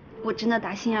哥，我真的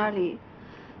打心眼里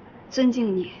尊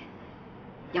敬你，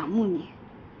仰慕你。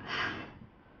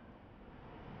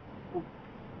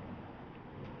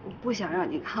不想让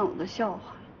你看我的笑话，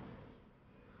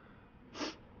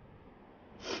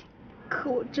可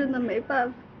我真的没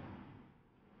办法。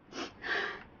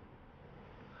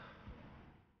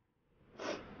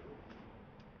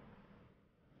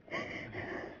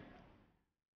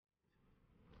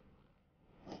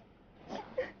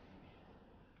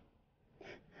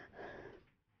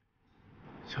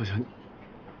小强，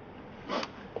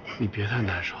你别太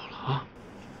难受了啊，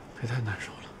别太难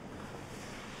受了。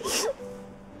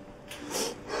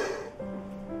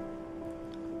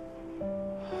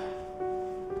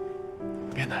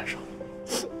别难受了，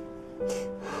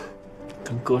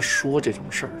跟哥说这种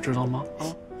事儿，知道吗？啊，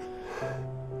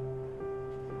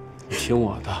你听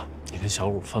我的，你跟小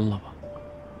五分了吧，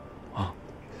啊？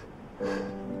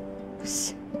不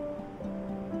行，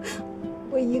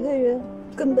我一个人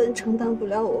根本承担不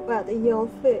了我爸的医药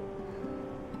费，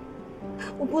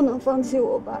我不能放弃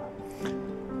我爸。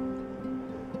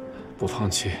不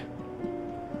放弃，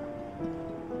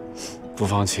不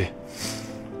放弃。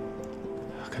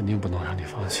肯定不能让你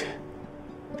放弃。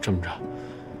这么着，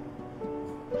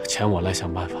钱我来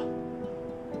想办法。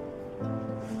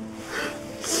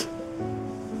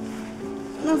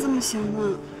那怎么行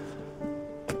呢？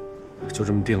就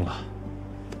这么定了。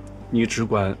你只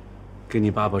管给你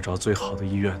爸爸找最好的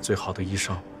医院、最好的医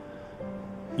生，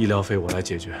医疗费我来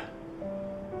解决。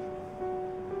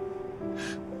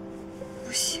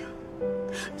不行，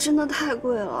真的太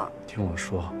贵了。听我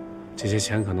说，这些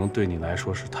钱可能对你来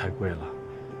说是太贵了。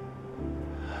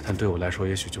但对我来说，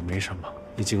也许就没什么。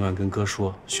你尽管跟哥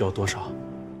说需要多少。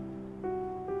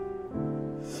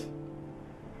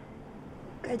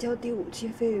该交第5期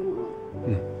费用了。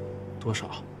多少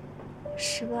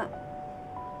？10万。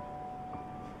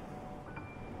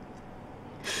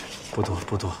不多，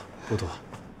不多，不多，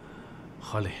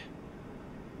合理。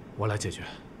我来解决。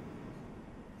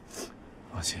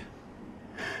放心，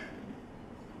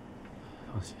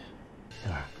放心。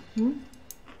燕儿，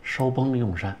稍绷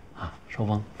用膳啊，稍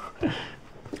绷。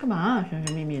干嘛神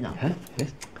神秘秘的？哎，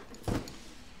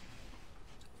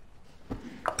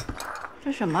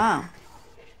这什么啊？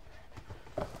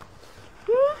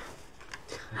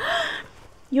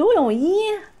游泳衣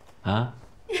啊？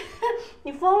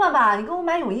你疯了吧？你给我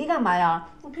买泳衣干嘛呀？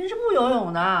我平时不游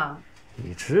泳的。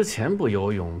你之前不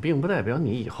游泳，并不代表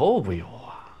你以后不游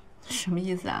啊。什么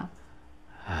意思啊？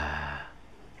哎，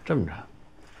这么着，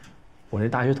我那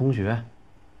大学同学，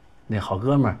那好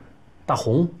哥们儿大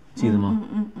红，记得吗？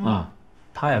啊，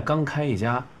他呀刚开一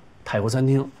家泰国餐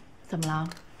厅。怎么了？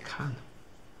看呢，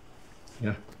你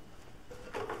看，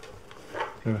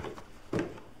是不是？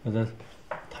他在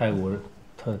泰国，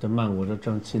他在曼谷这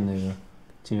正进那个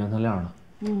进原材料呢。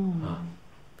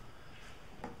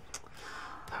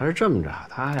他是这么着，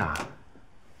他呀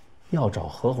要找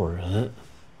合伙人，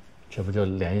这不就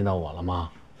联系到我了吗？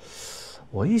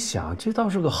我一想，这倒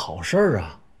是个好事儿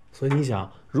啊。所以你想，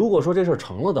如果说这事儿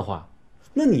成了的话，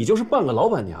那你就是半个老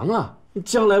板娘啊！你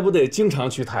将来不得经常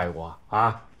去泰国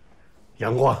啊？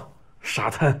阳光、沙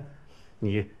滩，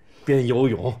你边游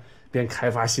泳边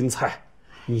开发新菜，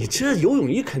你这游泳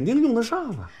衣肯定用得上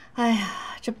啊！哎呀，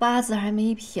这8字还没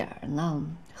一撇呢，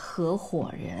合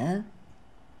伙人。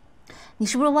你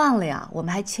是不是忘了呀？我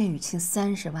们还欠雨晴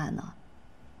30万呢，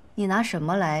你拿什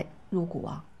么来入股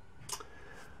啊？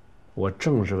我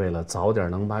正是为了早点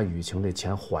能把雨晴这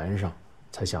钱还上，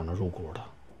才想着入股的。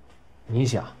你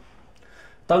想，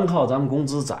单靠咱们工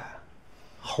资攒，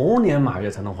猴年马月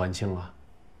才能还清啊！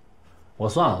我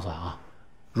算了算啊，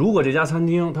如果这家餐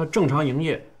厅它正常营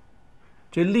业，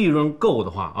这利润够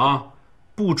的话啊，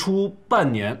不出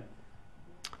半年，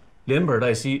连本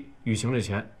带息，雨晴这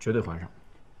钱绝对还上。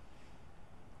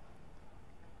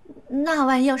那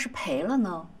万一要是赔了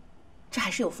呢？这还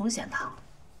是有风险的。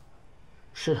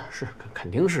是，肯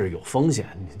定是有风险，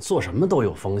你做什么都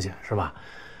有风险，是吧？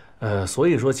所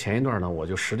以说前一段呢，我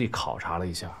就实地考察了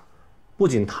一下，不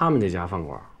仅他们这家饭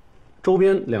馆，周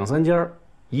边2、3家，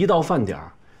一到饭点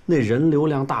儿，那人流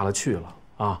量大了去了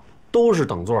啊，都是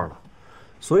等座的。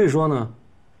所以说呢，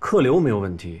客流没有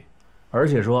问题，而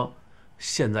且说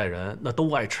现在人那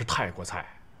都爱吃泰国菜，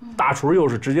大厨又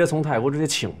是直接从泰国直接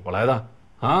请过来的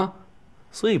啊，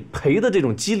所以赔的这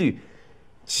种几率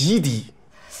极低。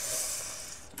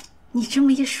你这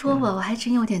么一说吧，我还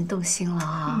真有点动心了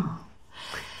啊！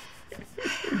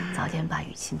早点把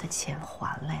雨晴的钱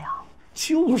还了呀！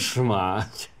就是嘛，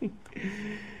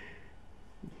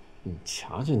你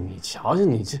瞧瞧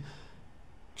你这，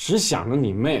只想着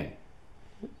你妹，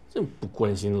这不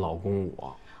关心老公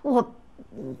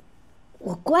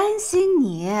我关心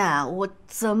你，我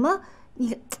怎么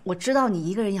我知道你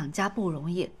一个人养家不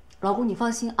容易，老公你放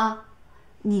心啊，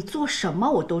你做什么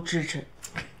我都支持。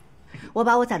我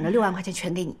把我攒的6万块钱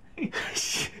全给你。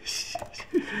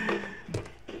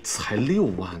才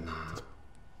6万呢，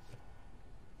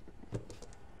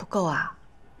不够啊？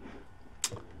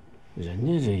人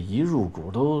家这一入股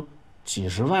都几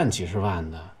十万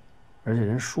的，而且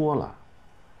人说了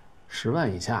，10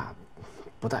万以下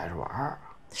不带着玩儿。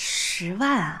10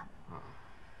万啊？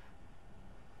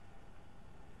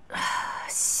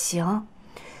行，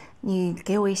你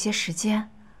给我一些时间，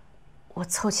我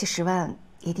凑齐10万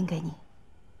一定给你。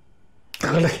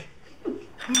得嘞，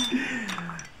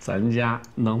咱家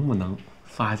能不能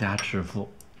发家致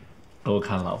富，都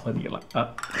看老婆你了啊！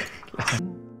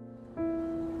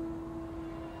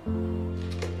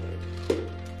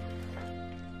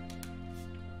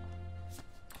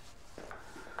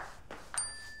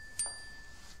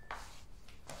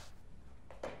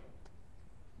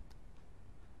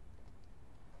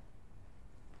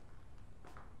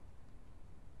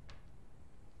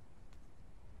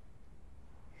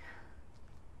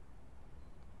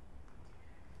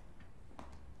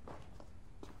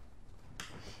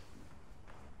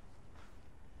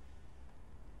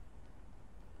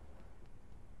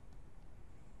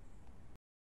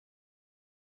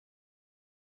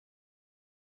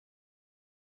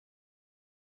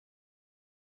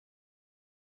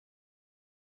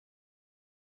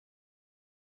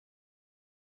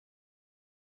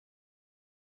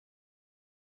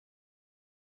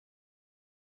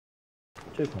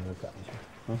这块再改一下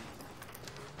啊，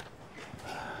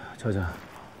乔乔，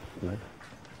来。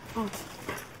嗯。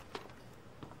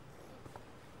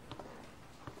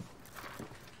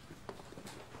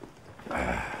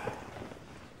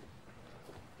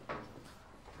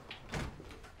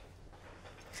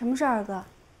什么事儿，二哥？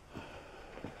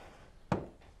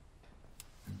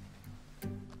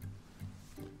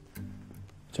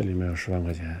这里面有10万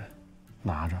块钱，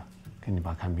拿着，给你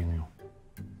爸看病用。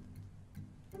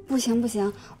不行不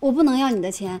行，我不能要你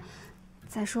的钱。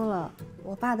再说了，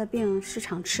我爸的病是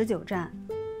场持久战。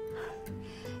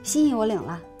心意我领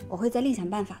了，我会再另想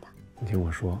办法的。你听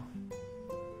我说，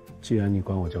既然你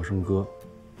管我叫声哥，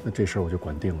那这事儿我就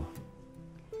管定了。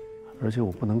而且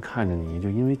我不能看着你就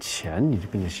因为钱你就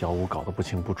跟这小五搞得不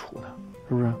清不楚的，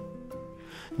是不是？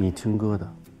你听哥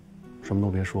的，什么都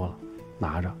别说了，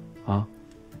拿着啊，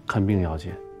看病要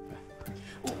紧。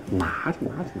拿着。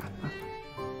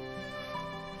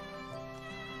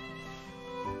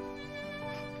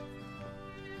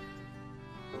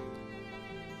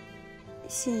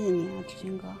谢谢你啊，志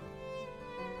军哥，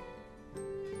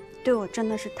对我真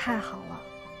的是太好了。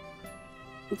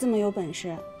你这么有本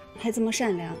事，还这么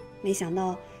善良，没想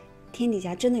到天底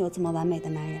下真的有这么完美的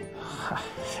男人。嗨，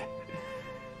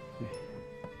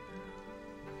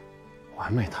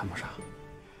完美谈不上。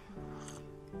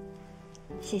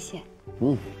谢谢。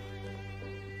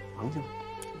忙去吧。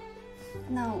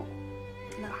那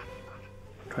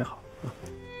揣好啊。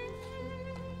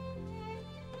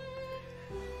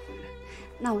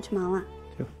那我去忙了。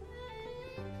去吧。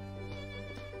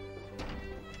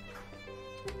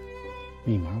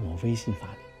密码我微信发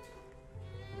你。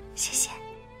谢谢。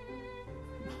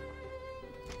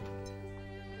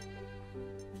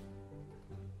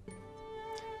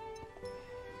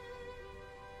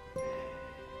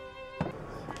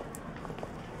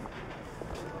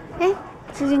哎，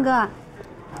志军哥，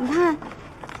你看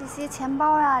这些钱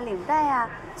包啊、领带啊，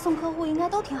送客户应该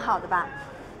都挺好的吧？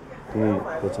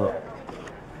不错。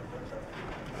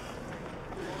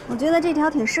我觉得这条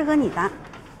挺适合你的。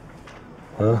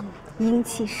英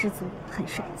气十足，很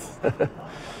帅气。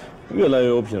越来越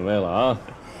有品位了啊！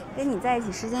跟你在一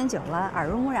起时间久了，耳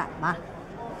濡目染嘛。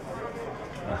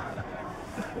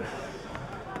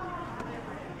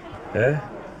哎，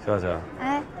笑笑，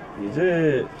哎，你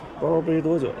这包背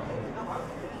多久了？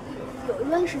有一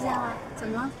段时间了，怎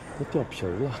么了？都掉皮儿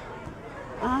了。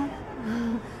啊？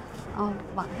哦，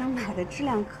网上买的，质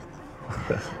量可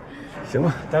能。行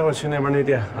吧，待会儿去那边那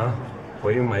店啊，我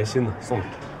给你买一新的送你。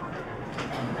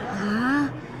啊？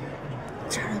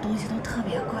这儿的东西都特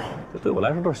别贵。这对我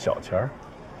来说都是小钱儿。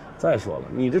再说了，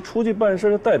你这出去办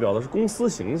事，代表的是公司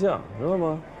形象，知道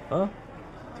吗？啊，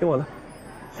听我的。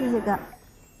谢谢哥。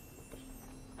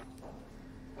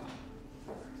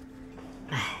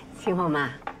清凤妈，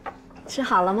吃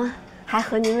好了吗？还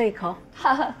合您胃口？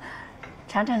哈哈，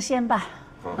尝尝鲜吧。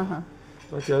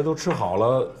那既然都吃好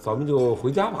了，咱们就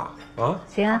回家吧。啊，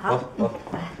行啊，好，好。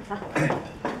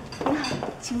您好，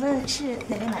请问是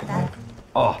哪位买单？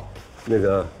哦，那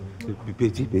个，别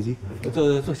急，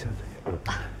坐下。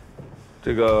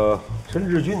这个陈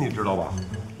志军你知道吧？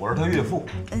我是他岳父。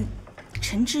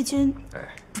陈志军，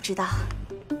不知道。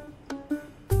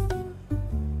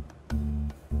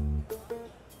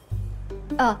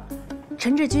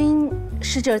陈志军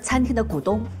是这餐厅的股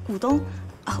东。股东？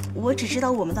啊，我只知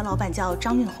道我们的老板叫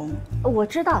张运红。我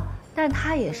知道，但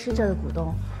他也是这的股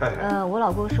东。我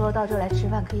老公说到这来吃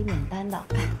饭可以免单的。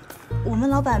我们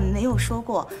老板没有说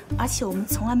过，而且我们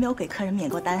从来没有给客人免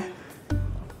过单。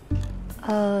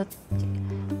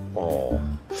哦，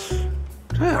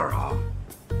这样啊。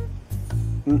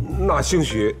那兴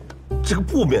许这个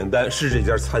不免单是这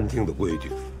家餐厅的规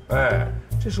矩。哎，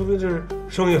这说明这是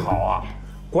生意好啊，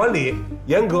管理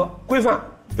严格规范，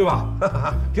对吧？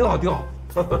挺好，挺好。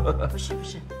不是，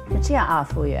是这样啊，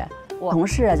服务员，我同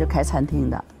事啊就开餐厅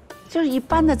的，就是一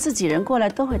般的自己人过来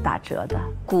都会打折的，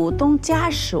股东家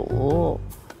属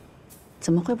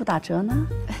怎么会不打折呢？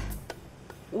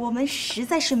我们实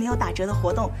在是没有打折的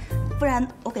活动，不然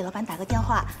我给老板打个电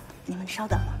话，你们稍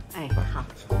等。哎，好。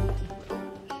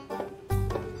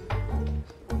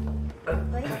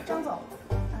喂，张总，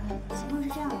情况是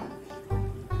这样的。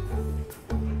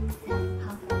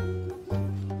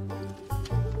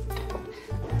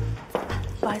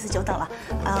不好意思，久等了。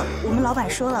我们老板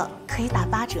说了，可以打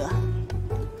8折。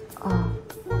哦。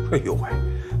哎呦喂，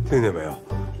听见没有？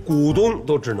股东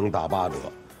都只能打8折，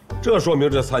这说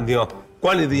明这餐厅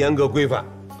管理的严格规范。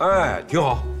哎，挺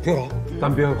好，挺好，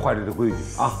咱别坏了这规矩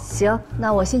啊。行，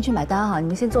那我先去买单哈，你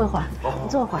们先坐一会儿。好，你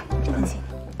坐一会儿。这边请。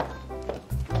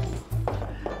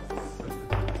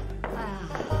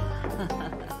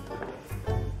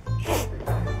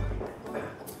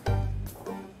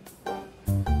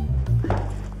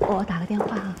我打个电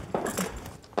话啊。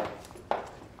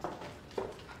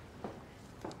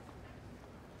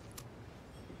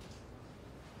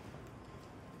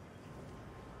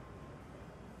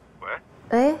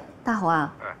喂，大红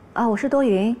啊，我是多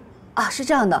云啊，是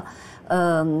这样的，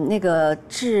那个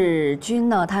志军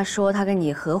呢，他说他跟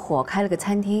你合伙开了个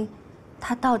餐厅，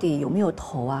他到底有没有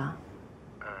投啊？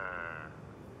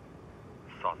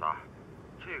嫂子，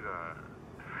这个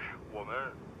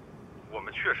我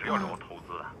们确实要找投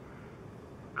资啊，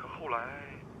可后来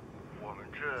我们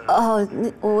这……哦，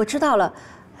我知道了，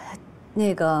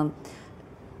那个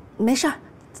没事儿，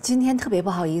今天特别不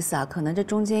好意思啊，可能这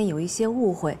中间有一些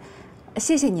误会。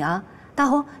谢谢你啊，大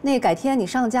红。那改天你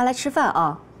上家来吃饭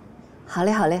啊。好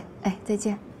嘞，好嘞，哎，再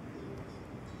见。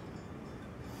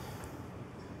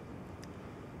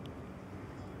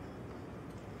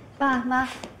爸妈，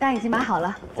单已经买好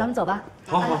了，咱们走吧。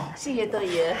好好，谢谢多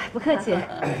爷，不客气。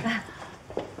哎，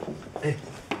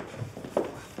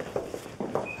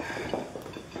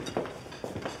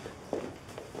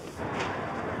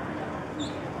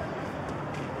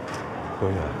多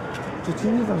远？这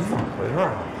今天到底怎么回事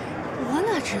啊？我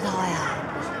哪知道呀？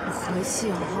我回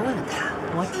去我好问问他。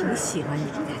我挺喜欢你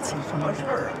的清风的。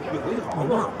我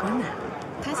老公呢，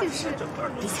他就是比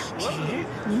较直，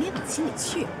你别往心里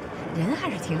去，人还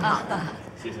是挺好的。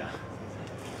谢谢。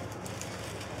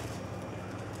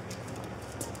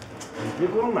你别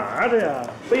光拿着呀，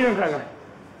背上看看。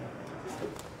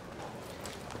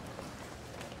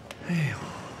哎呦，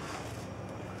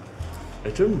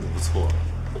哎，真不错。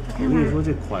我跟你说，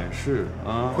这款式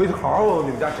啊，回头你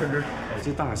们家陈志，哎，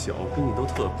这大小跟你都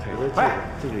特配。哎，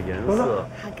这个颜色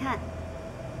好看。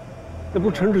那不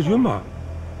是陈志军吗？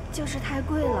就是太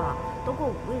贵了，都过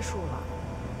5位数了。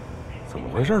怎么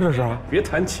回事这是？别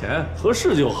谈钱，合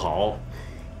适就好。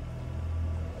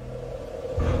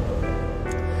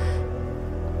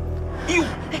哎呦，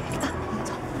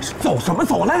走什么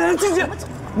走？来，进去。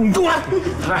你跟我来。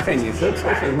嗨，你这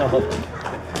是闹的。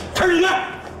陈志军。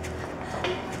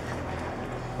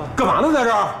干嘛呢，在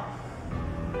这儿？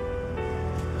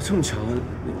这么巧，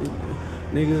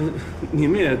那个你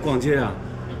们也逛街啊？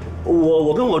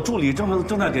我跟我助理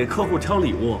正在给客户挑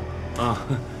礼物啊。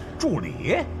助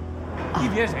理？你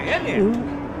别谁呀你？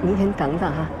您先等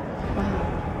等哈。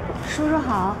叔叔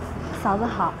好，嫂子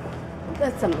好。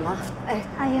怎么了？哎，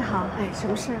阿姨好。哎，什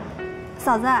么事？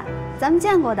嫂子，咱们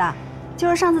见过的，就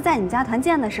是上次在你家团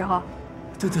建的时候。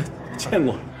对，见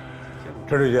过。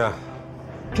陈志军，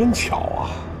真巧啊！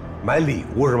买礼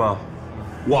物是吗？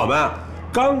我们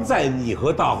刚在你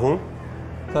和大红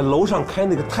在楼上开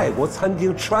那个泰国餐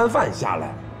厅吃完饭下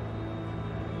来，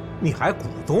你还股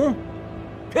东，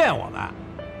骗我们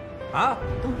啊？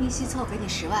东拼西凑给你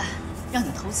10万，让你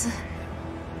投资，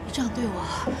你这样对我，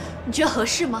你觉得合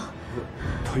适吗？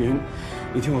多云，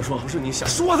你听我说，不是你想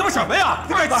说他妈什么呀？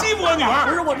你敢欺负我女儿？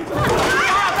不是我，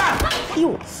哎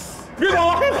呦！别管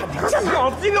我！小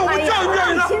子，今天我教育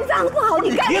教育他。心脏不好，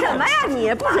你干什么呀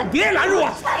你？不是，别拦住我！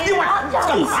你干嘛呢？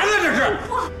这是。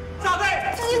小子，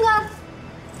志军哥，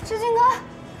志军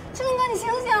哥，你醒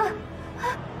醒！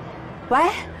喂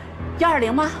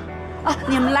，120吗？啊，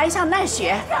你们来一下奈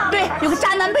雪。对，有个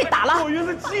渣男被打了。我原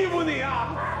来欺负你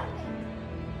啊！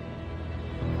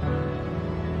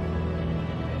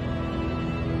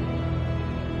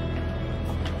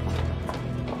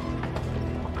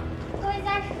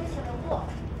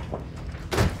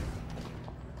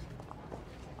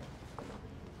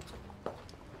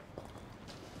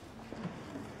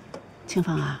清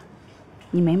芳啊，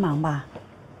你没忙吧？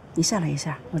你下来一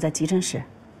下，我在急诊室。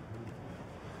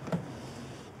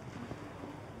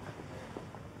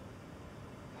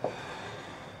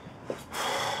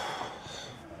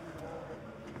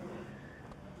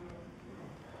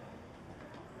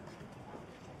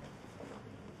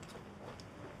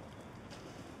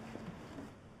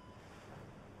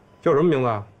叫什么名字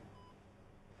啊？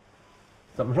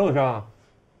怎么受的伤？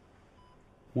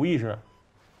无意识。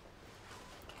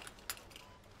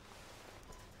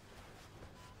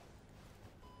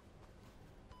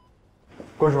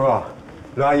关叔叔，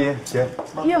刘阿姨，姐。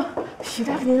哟，徐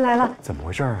大夫您来了。怎么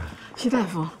回事啊？徐大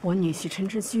夫，我女婿陈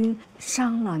志军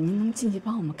伤了，您能进去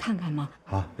帮我们看看吗？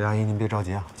好，刘阿姨您别着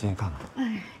急啊，进去看看。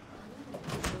哎。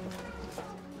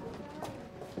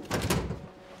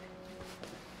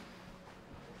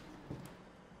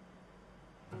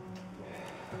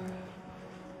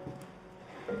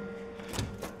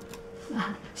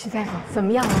 徐大夫怎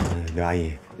么样了？刘阿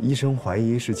姨，医生怀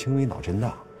疑是轻微脑震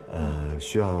荡，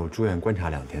需要住院观察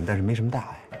2天，但是没什么大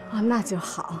碍。啊，那就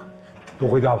好。都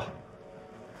回家吧。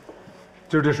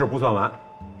今儿这事不算完，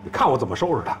你看我怎么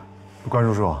收拾他。关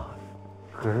叔叔，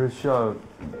可是需要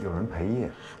有人陪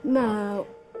夜。那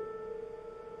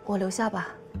我留下吧。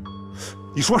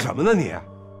你说什么呢你？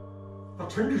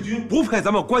陈志军不配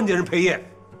咱们关键人陪夜，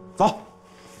走。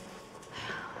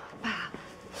爸，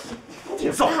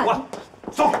你走啊！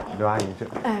 走，刘阿姨，这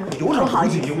哎，有点不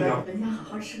行，行不行？本想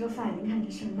好好吃个饭，您看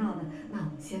这事闹的，那我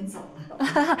们先走了。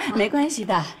没关系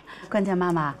的，关键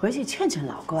妈妈回去劝劝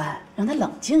老关，让他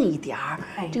冷静一点儿。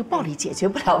哎，这个暴力解决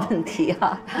不了问题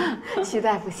啊。徐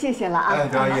大夫，谢谢了啊！哎，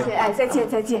刘阿姨，哎，再见，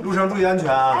再见。路上注意安全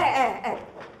啊！哎。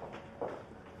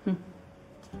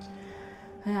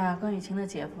哎呀，关雨晴的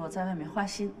姐夫在外面花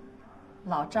心，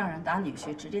老丈人打女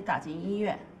婿，直接打进医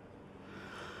院，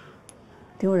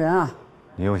丢人啊！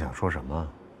 你又想说什么？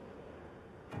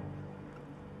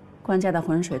关家的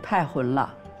浑水太浑了，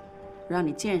让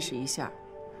你见识一下，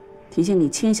提醒你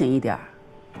清醒一点。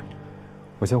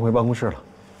我先回办公室了。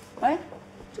哎，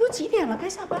这都几点了？该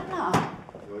下班了啊！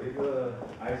有一个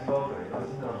癌细胞转移到心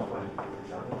脏的患者，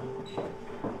详情。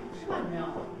吃饭了没有？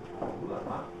午晚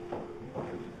吗？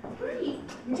不是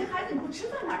你这孩子你不吃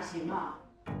饭哪行啊？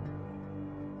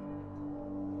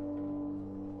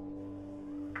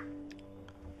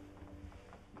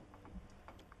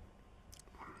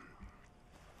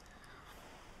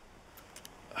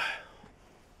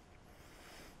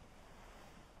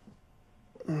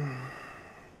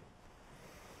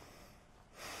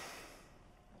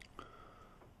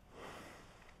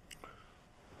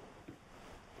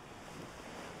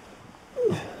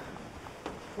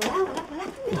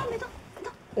 别动！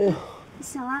哎呦，你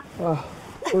醒了啊！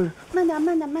不是，慢点。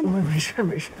没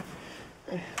事。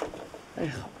哎，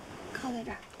好，靠在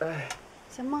这儿。哎，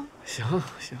行吗？行。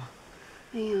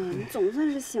哎呀，你总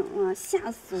算是醒了，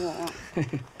吓死我了！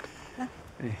来，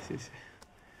哎，谢谢。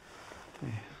没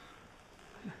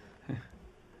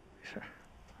事。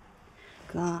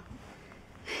哥，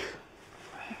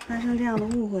发生这样的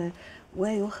误会，我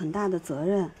也有很大的责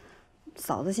任。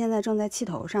嫂子现在正在气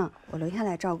头上，我留下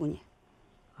来照顾你。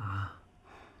啊！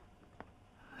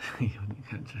哎呦，你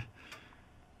看这，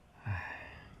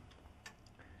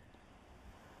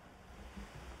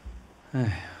哎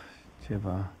呀，这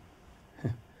把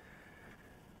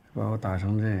我打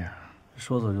成这样，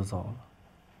说走就走了，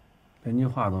连句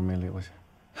话都没留下。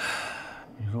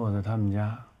你说我在他们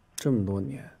家这么多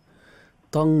年，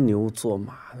当牛做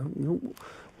马的，你说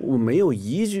我没有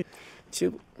一句，结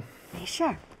果没事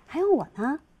儿，还有我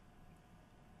呢。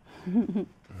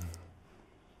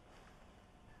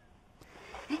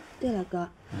哎，对了，哥，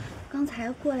刚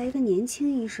才过来一个年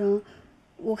轻医生，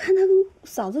我看他跟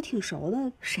嫂子挺熟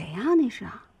的，谁呀？那是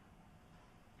啊？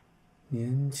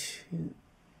年轻，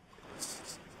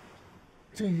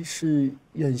这是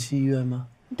燕西医院吗？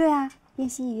对啊，燕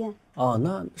西医院。哦，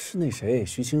那是那谁，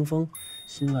徐清风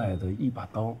心爱的一把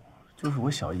刀，就是我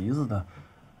小姨子的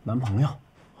男朋友啊。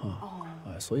哦，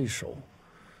哎，所以熟。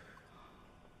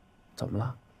怎么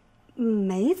了？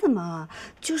没怎么，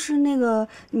就是那个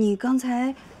你刚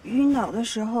才晕倒的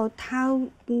时候，他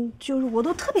就是我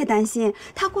都特别担心，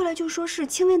他过来就说是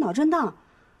轻微脑震荡。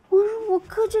我说我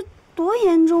哥这多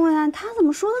严重呀，他怎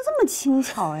么说的这么轻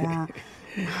巧呀？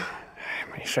哎，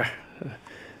没事儿，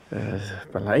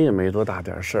本来也没多大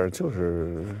点事儿，就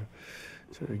是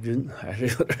晕，还是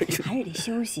有点晕，还是得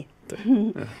休息。对，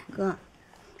哥，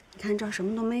你看这儿什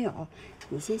么都没有，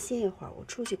你先歇一会儿，我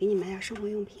出去给你买点生活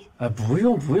用品。哎，不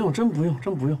用，真不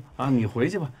用啊！你回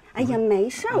去吧。哎呀，没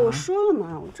事儿，我说了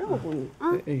嘛，我照顾你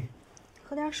啊。哎，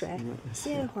喝点水，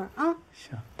歇一会儿啊。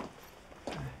行，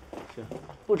行，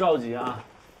不着急啊。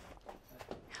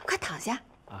快躺下。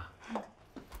啊。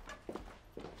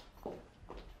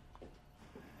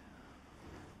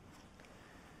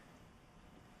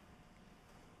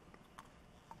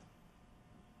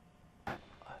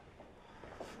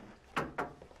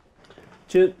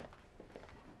姐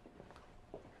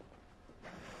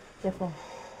夫，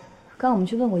刚我们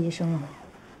去问过医生了，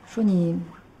说你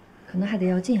可能还得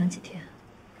要静养几天。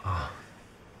啊，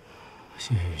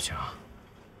谢谢雨晴，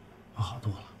我好多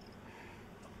了。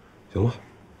行了，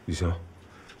雨晴，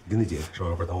你跟你姐上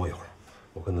外边等我一会儿，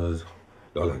我跟她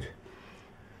聊两句。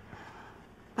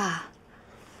爸，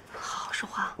好好说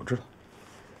话。我知道。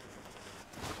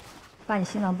爸，你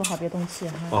心脏不好，别动气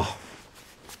哈。啊。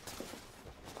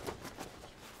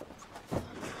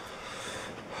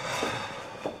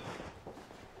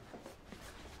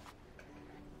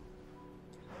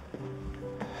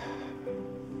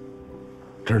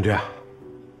陈世军，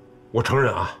我承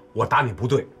认啊，我打你不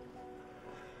对。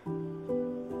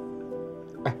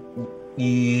哎，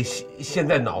你现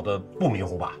在脑子不迷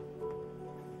糊吧？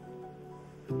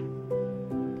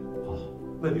好，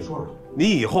那你说说，你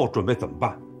以后准备怎么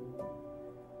办？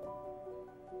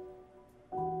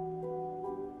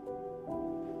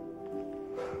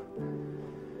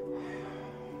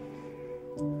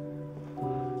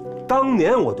当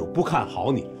年我就不看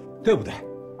好你，对不对？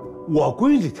我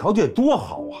闺女条件多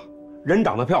好啊，人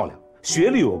长得漂亮，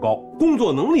学历又高，工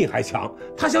作能力还强，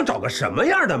她想找个什么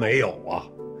样的没有啊？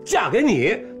嫁给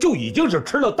你就已经是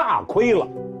吃了大亏了。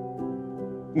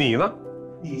你呢？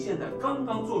你现在刚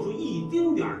刚做出一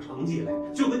丁点成绩来，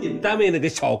就跟你们单位那个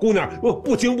小姑娘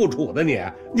不清不楚的你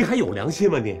还有良心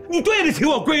吗你？你对得起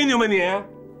我闺女吗你？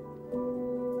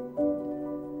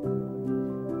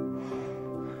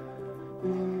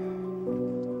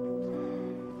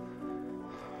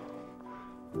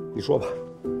你说吧，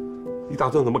你打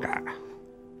算怎么改？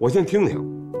我先听听，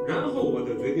然后我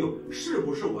再决定是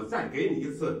不是我再给你一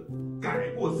次改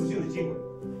过自新的机会。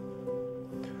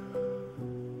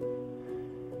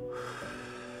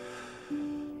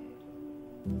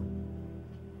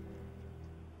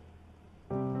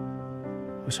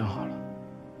我想好了，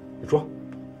你说。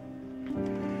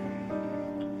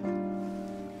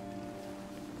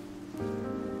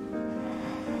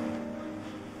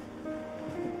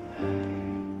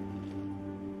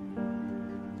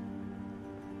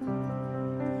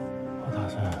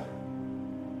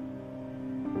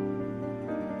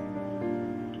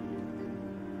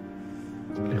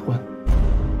离婚。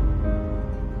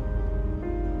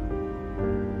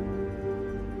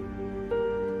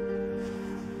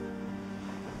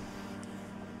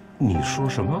你说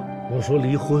什么？我说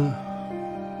离婚。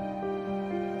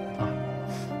啊，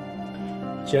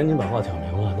既然您把话挑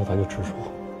明了，那咱就直说。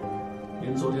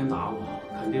您昨天打我，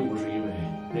肯定不是因为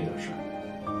那点事儿。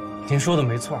您说的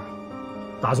没错，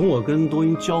打从我跟多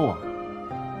云交往，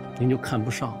您就看不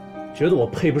上，觉得我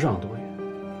配不上多云。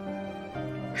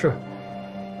是，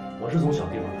我是从小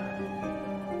地方来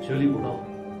的，学历不高，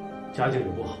家境也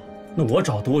不好。那我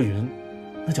找多云，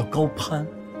那叫高攀。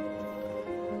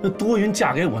那多云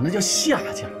嫁给我，那叫下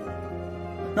家。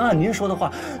那按您说的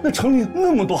话，那城里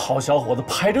那么多好小伙子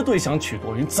排着队想娶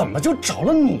多云，怎么就找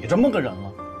了你这么个人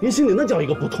了？您心里那叫一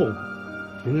个不痛快。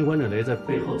您跟关振雷在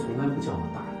背后从来不叫我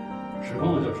大爷，只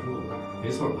管我叫程老大，没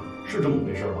错吧？是这么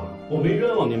回事吧？我没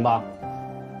冤枉您吧？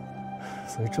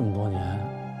所以这么多年，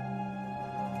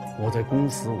我在公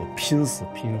司我拼死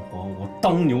拼活，我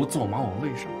当牛做马，我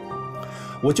为什么？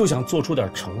我就想做出点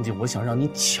成绩，我想让你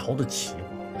瞧得起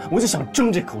我，我就想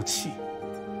争这口气。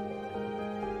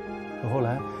可后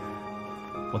来，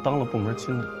我当了部门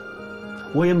经理，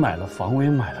我也买了房，我也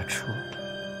买了车，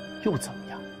又怎么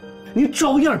样？你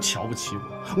照样瞧不起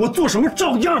我，我做什么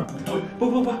照样不对。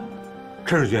不，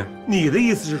陈世军，你的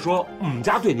意思是说我们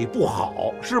家对你不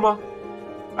好是吗？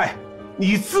哎，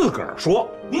你自个儿说，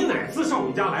你哪次上我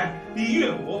们家来，你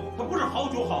岳母他不是好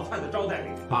酒好菜的招待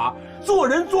你啊？做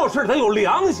人做事他有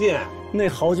良心。那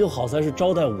好酒好菜是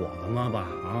招待我的吗，爸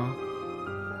啊？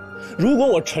如果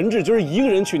我陈志军一个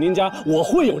人去您家，我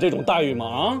会有这种待遇吗？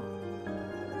啊？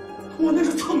我那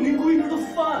是蹭您闺女的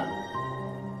饭。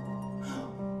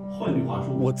换句话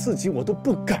说，我自己我都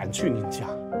不敢去您家。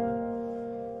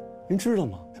您知道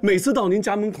吗？每次到您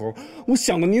家门口，我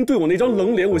想到您对我那张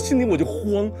冷脸，我心里我就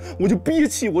慌，我就憋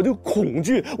气，我就恐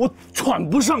惧，我喘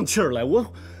不上气儿来，我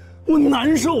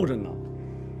难受着呢。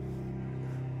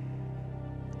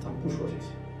咱不说这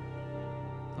些，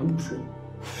咱不说，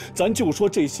咱就说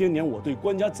这些年我对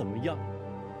关家怎么样。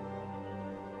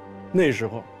那时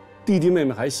候，弟弟妹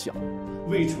妹还小，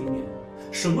未成年，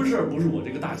什么事儿不是我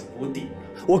这个大姐给我顶着？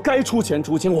我该出钱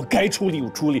出钱，我该出力我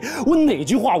出力，我哪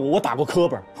句话我打过磕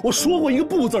巴？我说过一个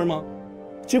不字吗？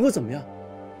结果怎么样？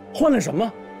换了什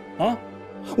么？啊？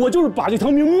我就是把这条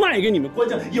命卖给你们官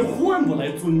家，也换不来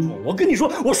尊重。我跟你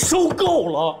说，我受够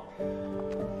了。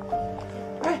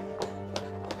哎，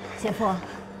姐夫，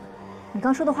你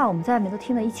刚说的话我们在外面都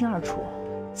听得一清二楚。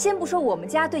先不说我们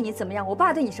家对你怎么样，我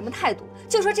爸对你什么态度，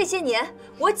就说这些年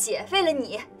我姐为了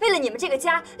你，为了你们这个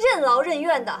家任劳任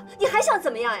怨的，你还想怎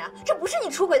么样呀？这不是你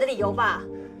出轨的理由吧？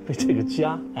为这个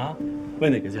家啊？为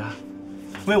哪个家？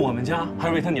为我们家还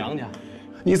是为他娘家？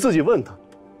你自己问他，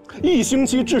一星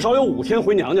期至少有5天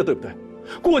回娘家，对不对？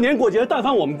过年过节，但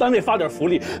凡我们单位发点福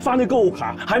利，发那购物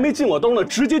卡还没进我兜呢，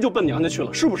直接就奔娘家去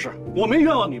了，是不是？我没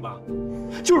冤枉你吧？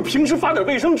就是平时发点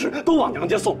卫生纸都往娘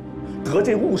家送。德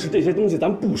这物事这些东西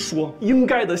咱不说，应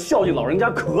该的孝敬老人家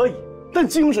可以，但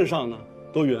精神上呢，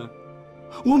德云，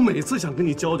我每次想跟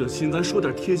你交交心，咱说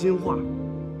点贴心话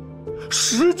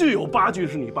，10句有8句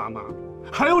是你爸妈的，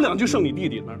还有2句剩你弟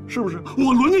弟那儿，是不是？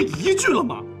我轮你1句了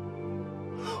吗？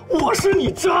我是你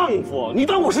丈夫，你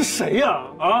当我是谁呀？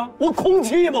啊，我空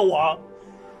气吗？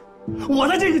我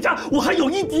在这个家我还有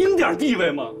一丁点地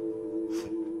位吗？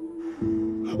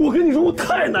我跟你说，我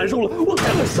太难受了，我根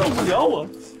本受不了我。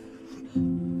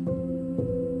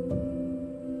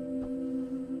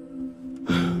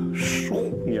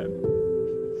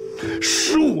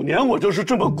15年我就是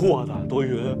这么过的，多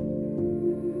云。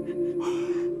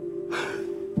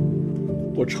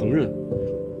我承认，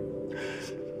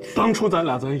当初咱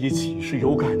俩在一起是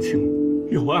有感情、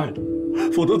有爱的，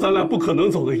否则咱俩不可能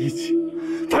走在一起。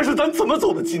但是咱怎么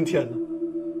走到今天呢？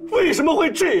为什么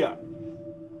会这样？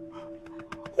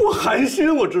我寒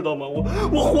心，我知道吗？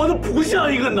我活得不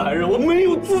像一个男人，我没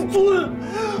有自尊，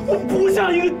我不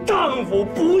像一个丈夫，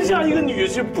不像一个女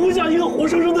婿，不像一个活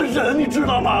生生的人，你知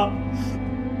道吗？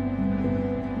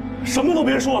什么都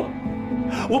别说了，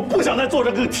我不想再做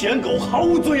这个舔狗，毫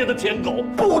无尊严的舔狗，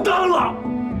不当了。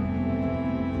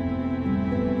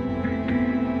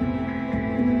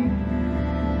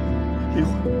离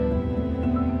婚，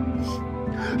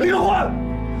离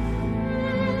婚。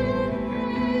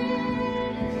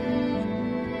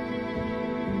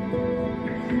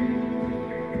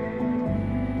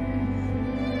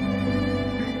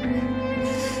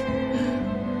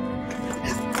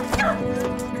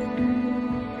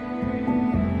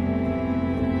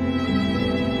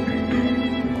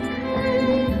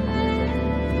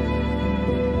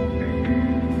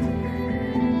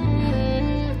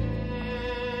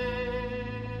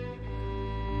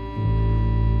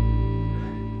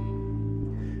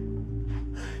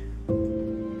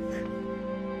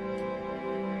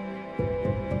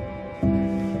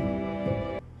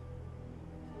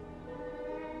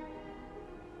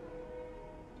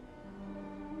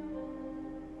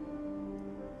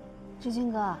志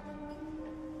军哥，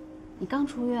你刚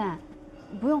出院，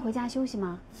不用回家休息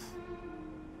吗？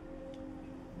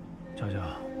娇娇，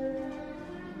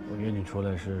我约你出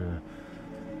来是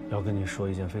要跟你说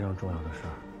一件非常重要的事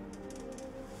儿。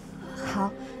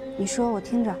好，你说，我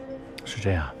听着。是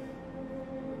这样，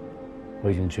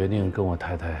我已经决定跟我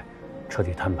太太彻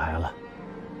底摊牌了，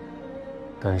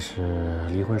但是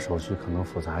离婚手续可能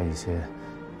复杂一些，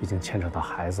毕竟牵扯到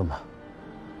孩子嘛。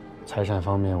财产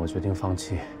方面，我决定放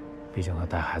弃。毕竟他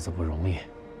带孩子不容易，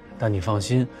但你放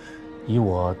心，以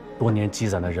我多年积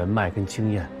攒的人脉跟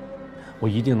经验，我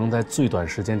一定能在最短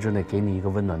时间之内给你一个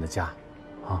温暖的家，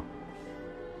啊！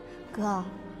哥，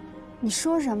你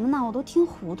说什么呢？我都听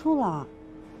糊涂了。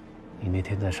你那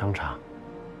天在商场，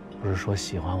不是说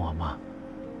喜欢我吗？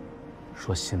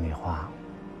说心里话，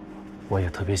我也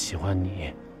特别喜欢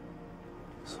你，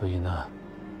所以呢，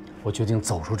我决定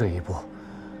走出这一步。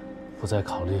不再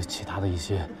考虑其他的一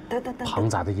些庞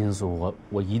杂的因素，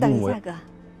我一定等一下，哥，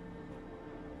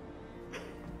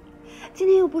今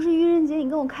天又不是愚人节，你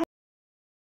跟我开。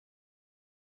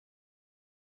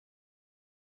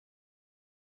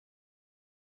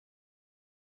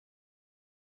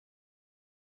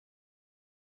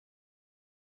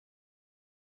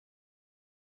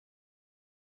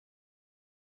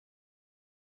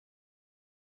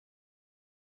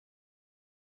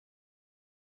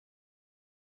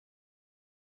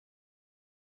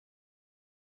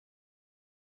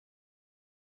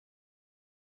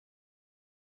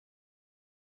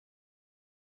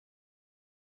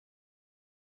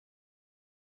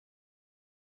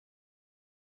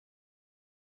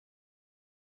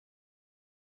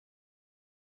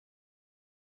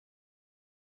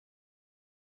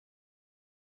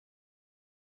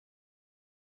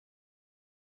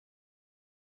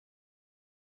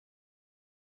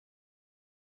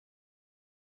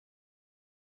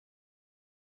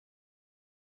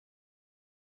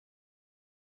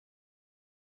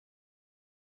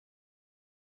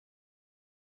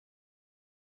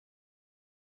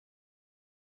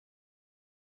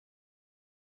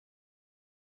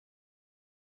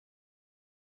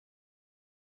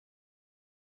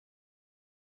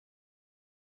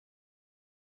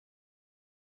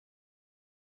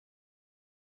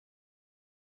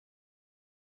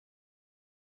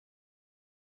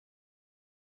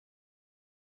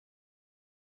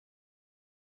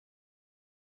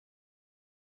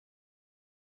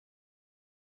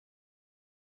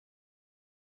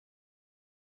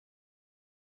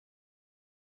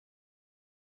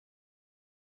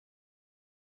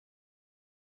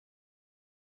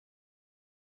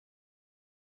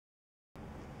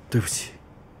对不起，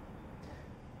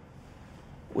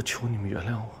我求你们原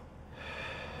谅我。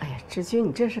哎呀，志军，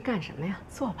你这是干什么呀？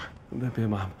坐吧。别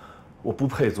妈，我不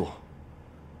配坐。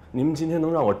你们今天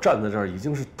能让我站在这儿，已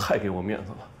经是太给我面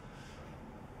子了。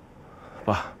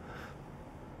爸，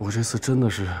我这次真的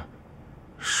是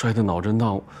摔的脑震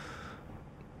荡，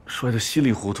摔得稀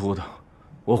里糊涂的。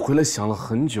我回来想了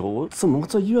很久，我怎么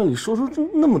在医院里说出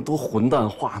那么多混蛋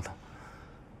话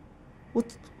呢？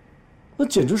那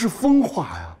简直是疯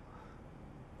话呀！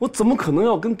我怎么可能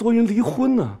要跟多云离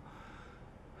婚呢？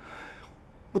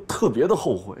我特别的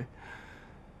后悔。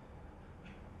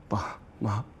爸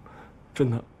妈，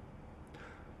真的，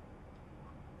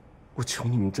我求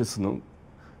你们这次能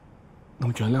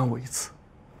原谅我一次。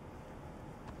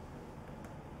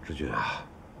志军啊，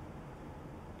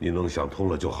你能想通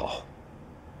了就好。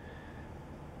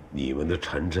你们的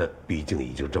晨晨毕竟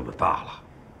已经这么大了，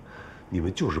你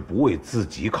们就是不为自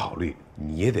己考虑，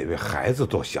你也得为孩子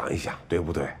多想一想，对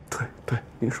不对？对，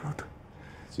您说的对。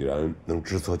既然能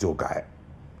知错就改，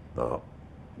那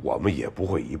我们也不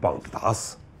会一棒子打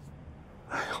死。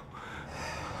哎呦，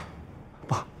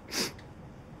爸，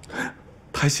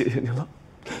太谢谢您了，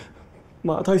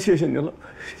妈，太谢谢您了，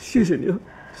谢谢您，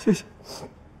谢谢。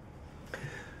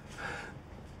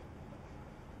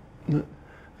那，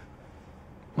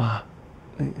妈，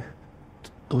那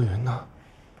多云呢？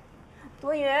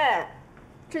多云，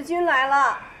志军来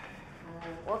了，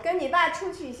我跟你爸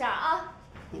出去一下啊，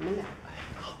你们俩。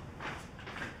好。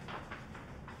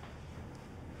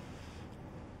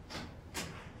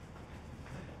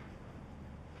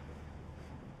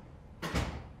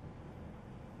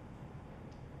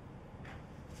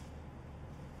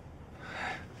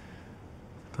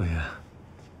多云。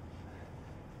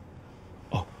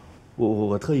哦，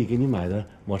我特意给你买的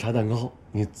抹茶蛋糕，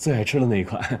你最爱吃的那一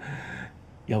款。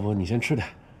要不你先吃点，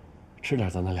吃点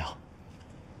咱再聊。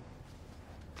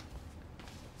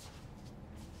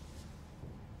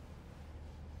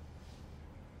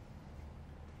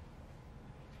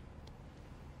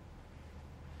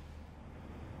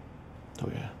多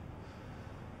云，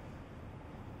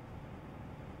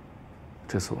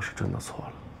这次我是真的错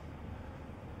了，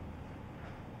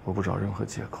我不找任何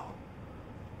借口。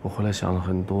我回来想了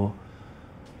很多，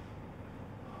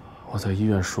我在医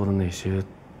院说的那些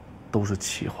都是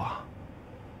气话。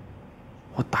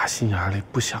我打心眼里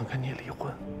不想跟你离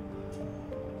婚，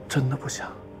真的不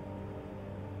想。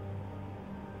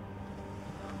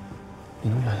你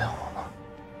能原谅我吗？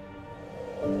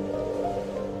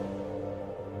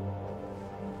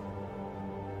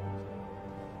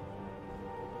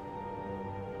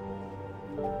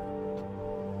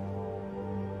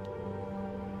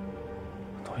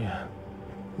多云，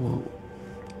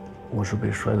我是被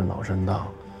摔的脑震荡，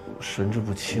神志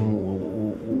不清，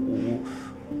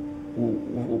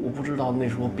我不知道那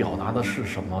时候表达的是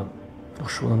什么，我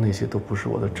说的那些都不是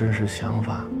我的真实想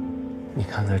法。你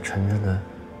看在晨晨的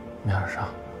面上，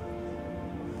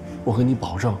我跟你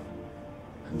保证，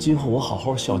今后我好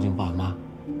好孝敬爸妈，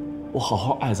我好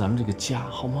好爱咱们这个家，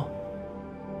好吗？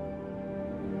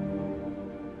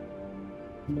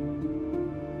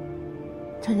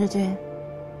陈志军，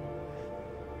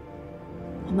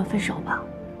我们分手吧。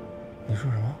你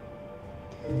说什么？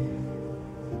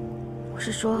我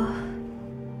是说，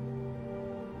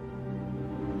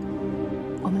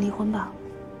我们离婚吧。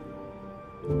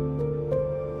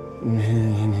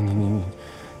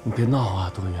你别闹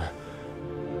啊，多云。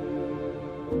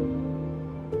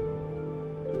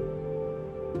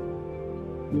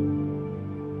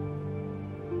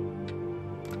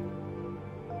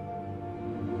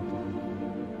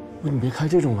你别开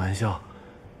这种玩笑。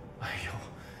哎呦，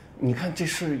你看这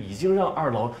事已经让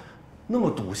二老那么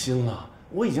堵心了，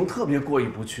我已经特别过意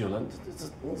不去了。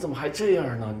你怎么还这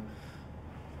样呢？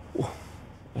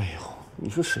哎呦，你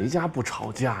说谁家不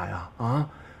吵架呀？啊，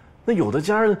那有的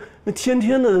家那天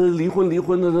天的离婚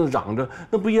的那嚷着，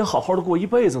那不也好好的过一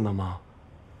辈子呢吗？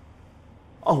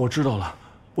哦，我知道了，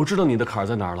我知道你的坎儿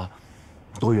在哪儿了，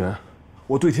多云，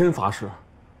我对天发誓。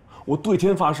我对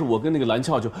天发誓，我跟那个蓝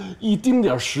俏就一丁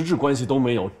点实质关系都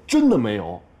没有，真的没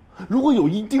有。如果有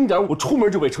一丁点，我出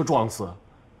门就被车撞死。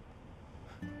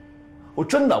我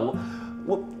真的，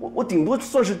我顶多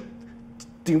算是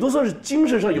精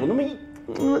神上有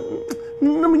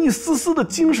那么一丝丝的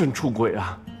精神出轨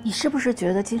啊。你是不是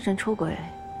觉得精神出轨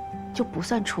就不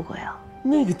算出轨啊？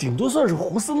那个顶多算是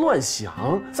胡思乱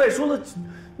想。再说了，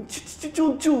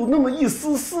就那么一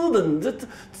丝丝的，你这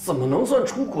怎么能算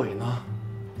出轨呢？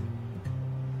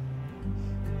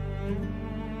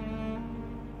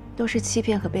都是欺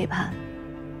骗和背叛，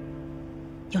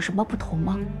有什么不同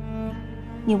吗？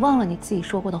你忘了你自己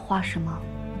说过的话是吗？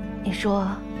你说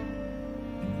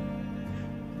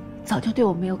早就对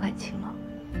我没有感情了。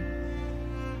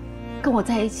跟我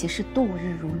在一起是度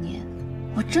日如年，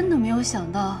我真的没有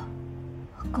想到，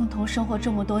共同生活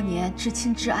这么多年、至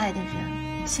亲至爱的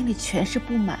人，心里全是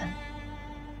不满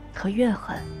和怨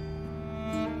恨，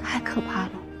太可怕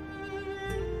了。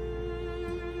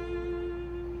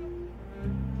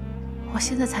我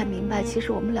现在才明白，其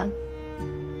实我们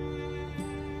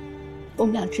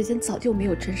俩之间早就没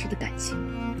有真实的感情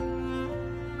了。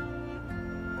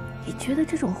你觉得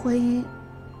这种婚姻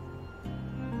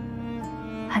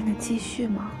还能继续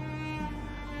吗？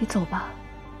你走吧。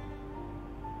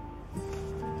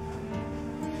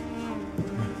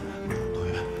多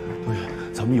远，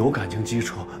咱们有感情基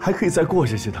础，还可以再过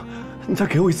下去的。你再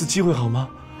给我一次机会好吗？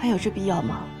还有这必要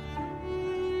吗？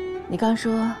你刚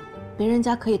说别人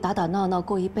家可以打打闹闹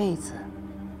过一辈子，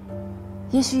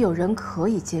也许有人可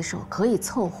以接受，可以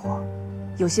凑合，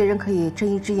有些人可以睁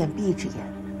一只眼闭一只眼，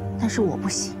但是我不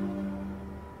行，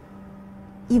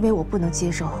因为我不能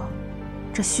接受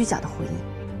这虚假的婚姻。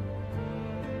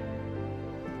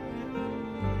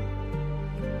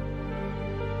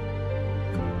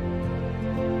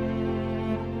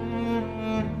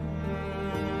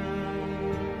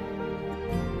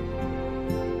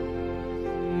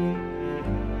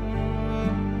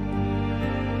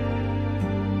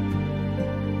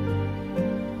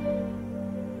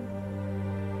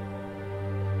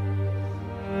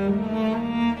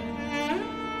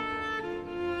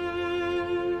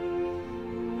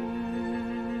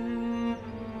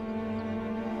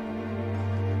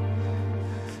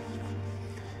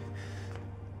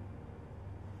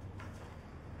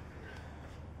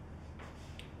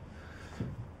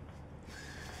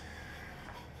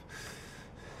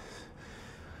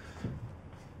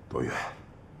多远？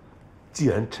既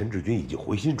然陈志军已经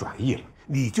回心转意了，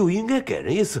你就应该给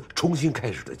人一次重新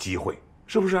开始的机会，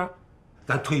是不是？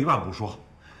咱退一万步说，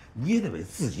你也得为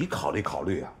自己考虑考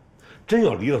虑啊！真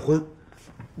要离了婚，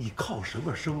你靠什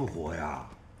么生活呀？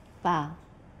爸，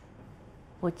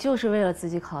我就是为了自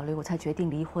己考虑，我才决定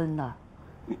离婚的。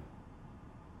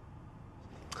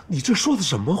你这说的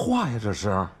什么话呀？这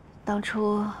是？当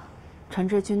初陈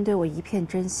志军对我一片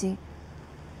真心，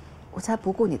我才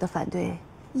不顾你的反对，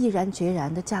毅然决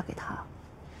然地嫁给他。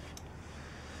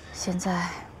现在，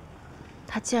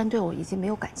他既然对我已经没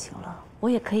有感情了，我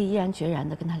也可以毅然决然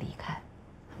地跟他离开。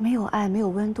没有爱，没有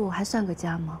温度，还算个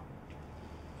家吗？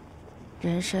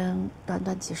人生短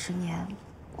短几十年，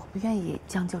我不愿意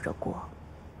将就着过。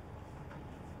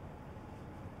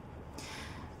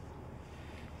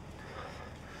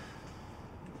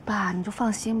爸，你就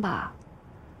放心吧，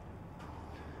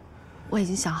我已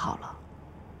经想好了。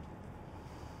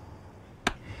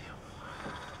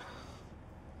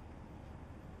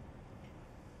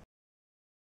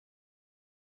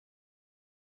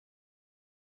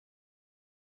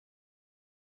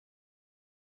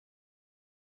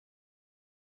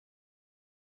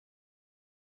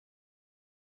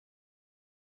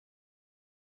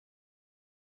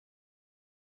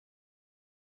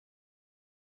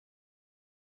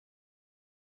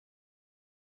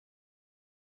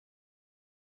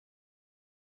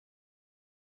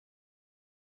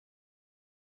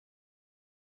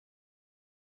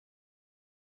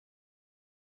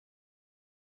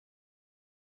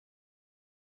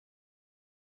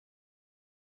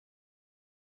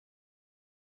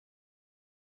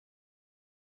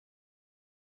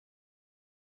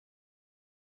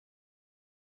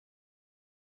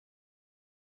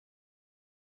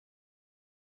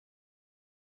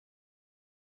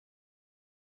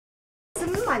怎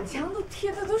么满墙都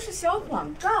贴的都是小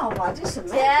广告啊？这什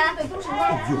么呀？贴的都是那……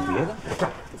有别的，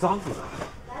这脏了。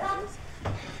来了，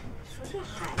说这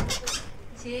孩子，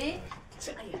起，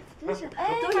这哎呀，真是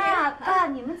哎妈，爸，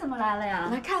你们怎么来了呀？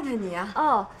来看看你啊。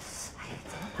哦，哎呀，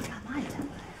怎么把爸妈也带过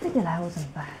来？非得来我怎么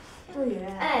办？周宇，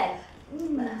哎，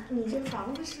你这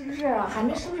房子是不是还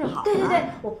没收拾好？对对对，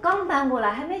我刚搬过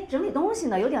来，还没整理东西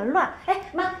呢，有点乱。哎，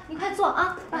妈，你快坐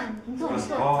啊，爸，你坐。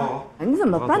好。你怎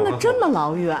么搬得这么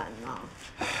老远呢？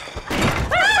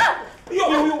呦，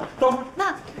等会儿，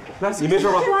来，你没事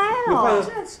吧？摔了，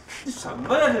这什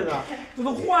么呀？这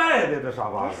都坏了，这沙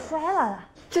发。摔了，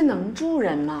这能住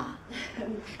人吗？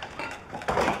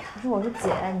可是我说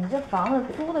姐，你这房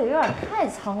子租的有点太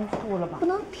仓促了吧？不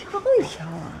能挑一挑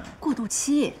啊，过渡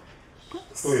期。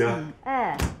周宇，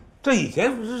哎，这以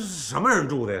前是什么人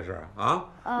住的呀？是啊？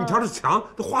你瞧这墙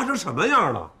都花成什么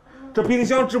样了？这冰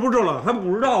箱支不支了还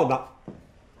不知道呢。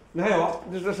你还有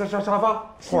这沙发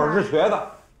腿是瘸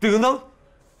的，顶灯，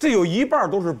这有一半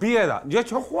都是憋的，你这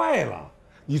全坏了。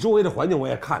你周围的环境我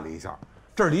也看了一下，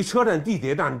这儿离车站、地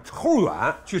铁站齁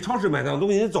远，去超市买趟东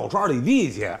西你走出2里地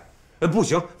去。不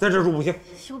行，在这儿住不行。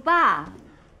修爸，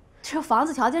这房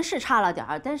子条件是差了点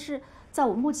儿，但是在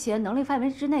我目前能力范围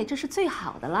之内，这是最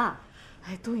好的了。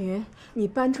哎，冬云，你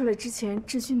搬出来之前，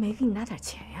志军没给你拿点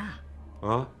钱呀？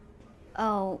啊？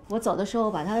我走的时候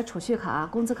把他的储蓄卡、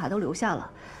工资卡都留下了，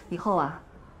以后啊，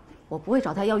我不会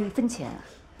找他要1分钱。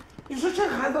你说这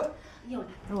孩子，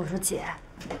不是我说姐，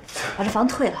把这房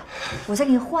退了，我再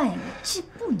给你换一个，这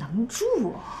不能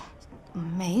住啊。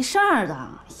没事儿的，哎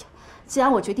呀，既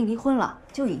然我决定离婚了，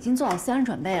就已经做好思想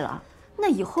准备了。那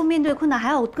以后面对困难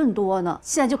还有更多呢，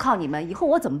现在就靠你们，以后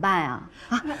我怎么办呀？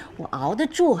啊，我熬得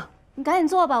住。你赶紧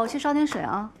坐吧，我去烧点水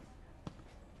啊。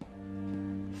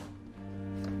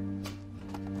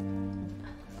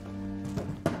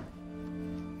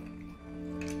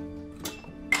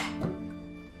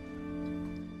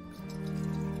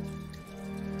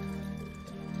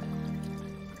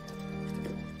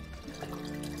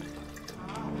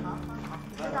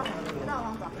知道，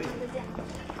王总，再见。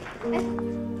哎，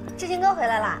志勤哥回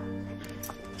来啦，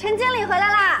陈经理回来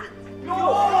啦。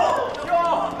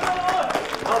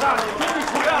老大，你终于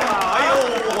出院了！哎呦，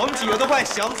我们几个都快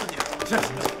想死你了。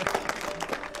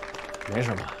没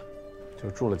什么，就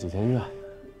住了几天院，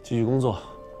继续工作，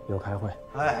一会儿开会。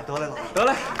哎，得嘞，得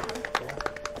嘞。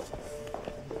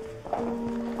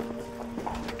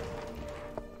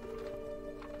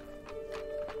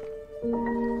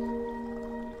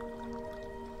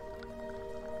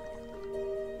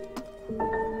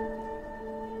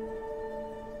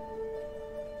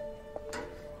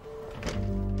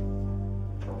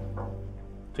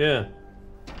进。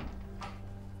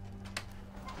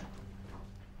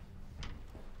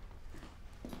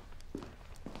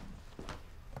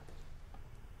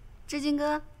志军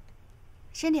哥，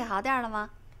身体好点了吗？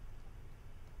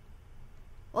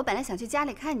我本来想去家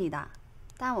里看你的，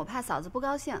但我怕嫂子不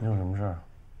高兴。你有什么事儿？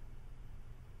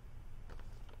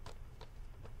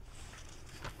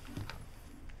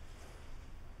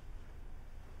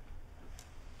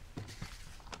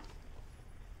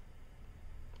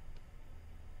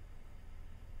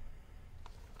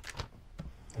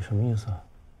你什么意思啊？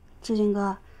志军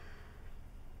哥，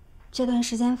这段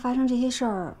时间发生这些事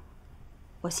儿，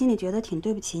我心里觉得挺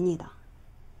对不起你的。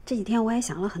这几天我也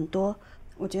想了很多，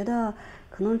我觉得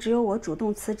可能只有我主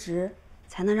动辞职，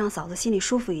才能让嫂子心里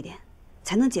舒服一点，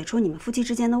才能解除你们夫妻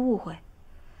之间的误会。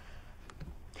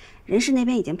人事那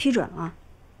边已经批准了，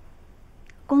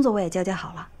工作我也交接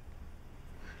好了。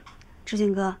志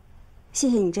军哥，谢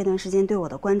谢你这段时间对我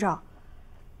的关照，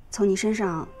从你身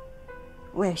上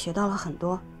我也学到了很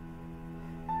多。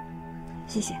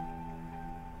谢谢。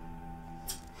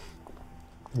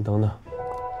你等等，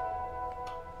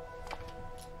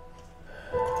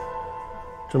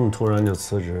这么突然就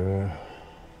辞职，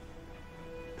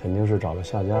肯定是找了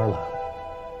下家了。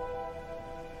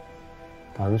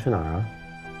打算去哪儿啊？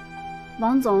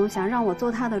王总想让我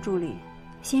做他的助理，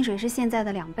薪水是现在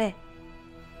的2倍。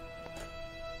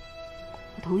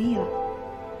我同意了。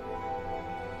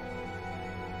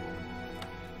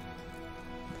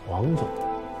王总，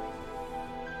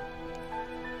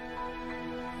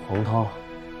黄涛，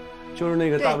就是那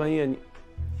个大半夜你，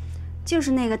就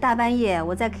是那个大半夜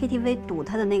我在 KTV 堵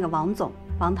他的那个王总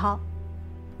王涛。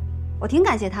我挺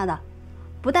感谢他的，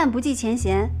不但不计前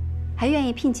嫌，还愿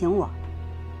意聘请我。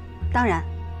当然，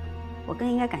我更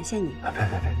应该感谢你。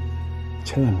别，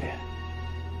千万别，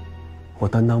我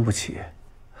担当不起。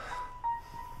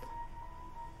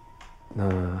那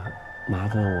麻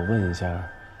烦我问一下，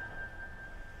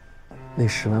那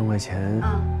10万块钱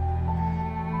啊，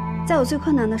在我最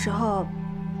困难的时候，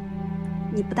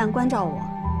你不但关照我，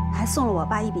还送了我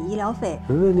爸一笔医疗费。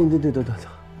对，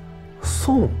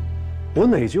送？我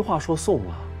哪句话说送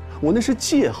了？我那是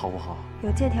借，好不好？有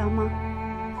借条吗？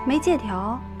没借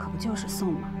条，可不就是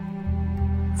送吗？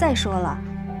再说了，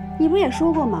你不也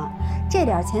说过吗？这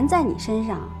点钱在你身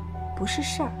上不是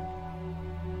事儿。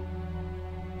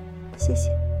谢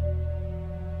谢。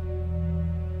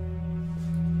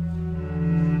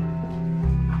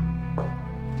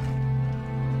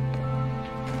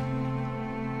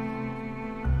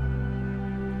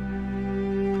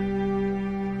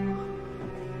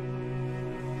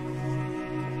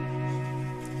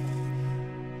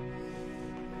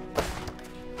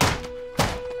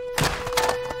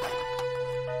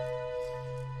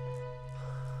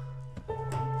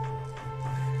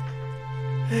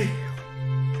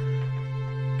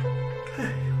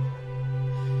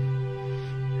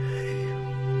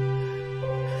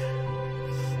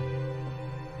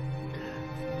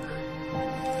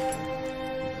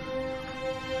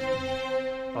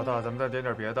老大，咱们再点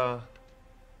点别的，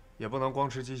也不能光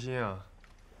吃鸡心啊。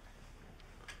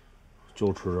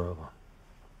就吃这个，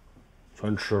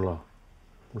全吃了，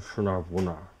吃哪儿补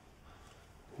哪儿，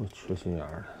我缺心眼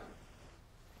儿的。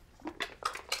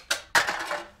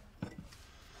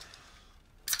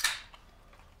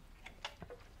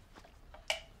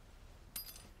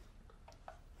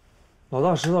老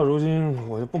大，事到如今，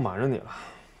我就不瞒着你了。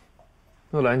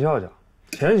那蓝俏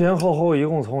俏前后后一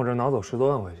共从我这儿拿走10多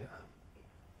万块钱，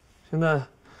现在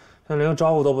连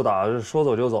招呼都不打，说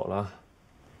走就走了，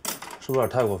是不是有点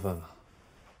太过分了？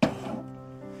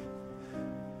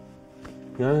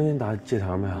有人给你打借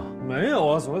条没有？没有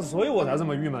啊，所以我才这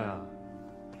么郁闷啊。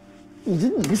你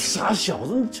个傻小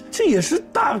子，这也是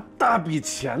大笔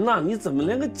钱呐，你怎么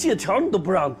连个借条你都不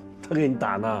让他给你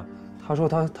打呢？他说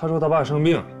他爸生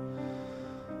病，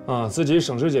啊，自己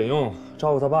省吃俭用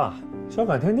照顾他爸，小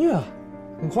感天地啊。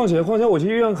况且我去医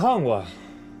院看过，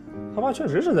他爸确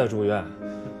实是在住院，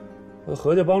我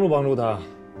合计帮助他。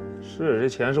是，这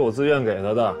钱是我自愿给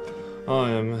他的，啊，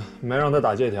也没让他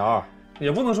打借条，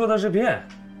也不能说他是骗，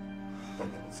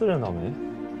自认倒霉。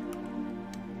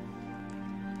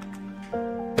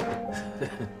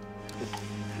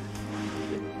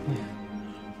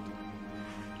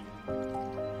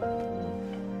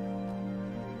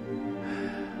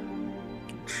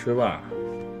吃吧，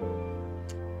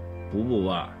补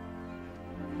吧。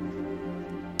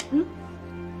嗯，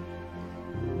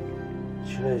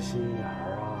缺心眼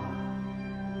儿啊。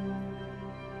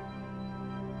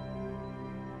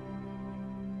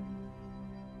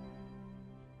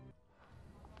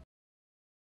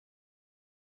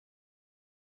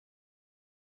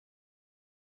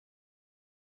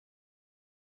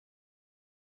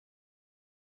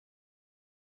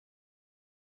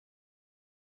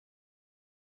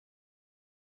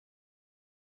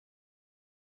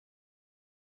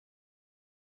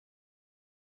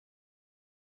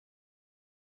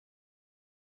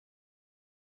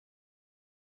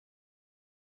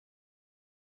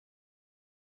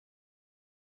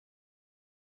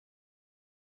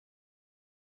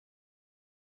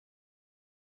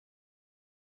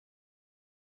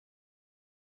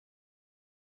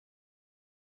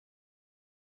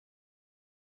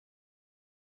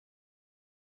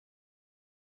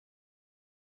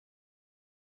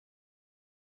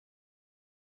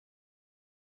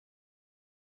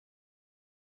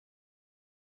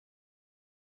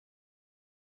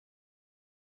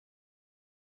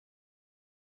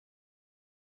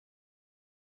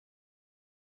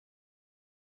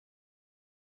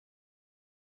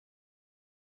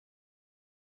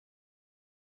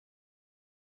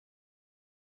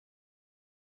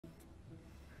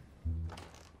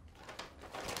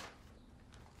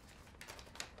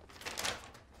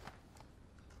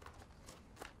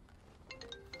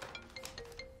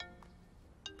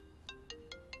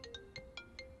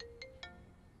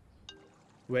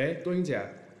喂，多英姐，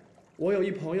我有一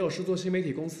朋友是做新媒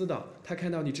体公司的，他看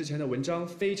到你之前的文章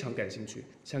非常感兴趣，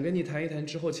想跟你谈一谈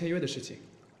之后签约的事情。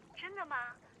真的吗？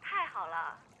太好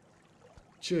了！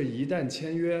这一旦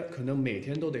签约，可能每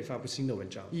天都得发布新的文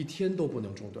章，一天都不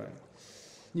能中断。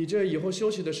你这以后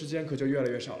休息的时间可就越来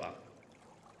越少了。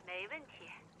没问题，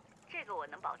这个我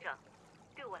能保证。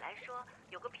对我来说，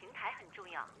有个平台很重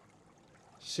要。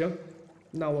行，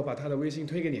那我把他的微信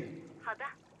推给你。好的，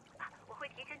我会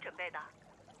提前准备的。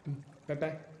拜拜。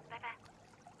拜拜。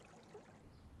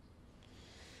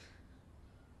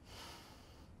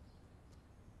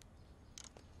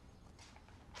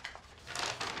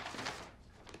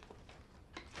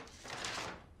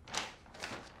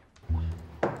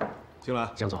进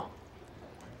来，江总，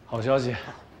好消息，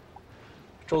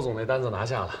周总那单子拿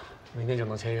下了，明天就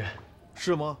能签约。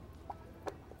是吗？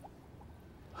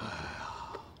哎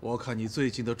呀，我看你最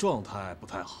近的状态不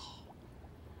太好，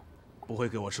不会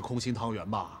给我吃空心汤圆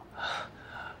吧？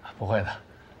不会的，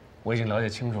我已经了解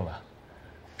清楚了。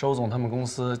周总他们公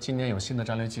司今年有新的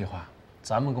战略计划，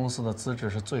咱们公司的资质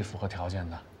是最符合条件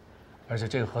的，而且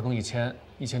这个合同一签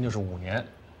就是5年，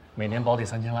每年保底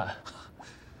3000万。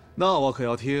那我可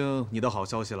要听你的好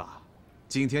消息了，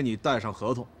今天你带上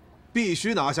合同，必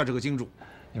须拿下这个金主。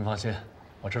您放心，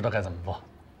我知道该怎么做。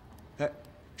哎，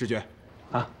志觉，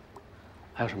啊，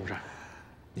还有什么事儿？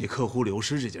你客户流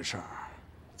失这件事儿，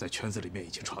在圈子里面已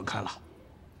经传开了。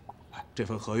哎，这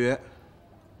份合约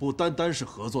不单单是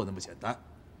合作那么简单，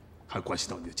还关系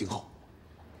到你的今后。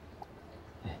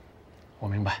我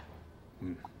明白。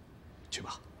去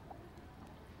吧。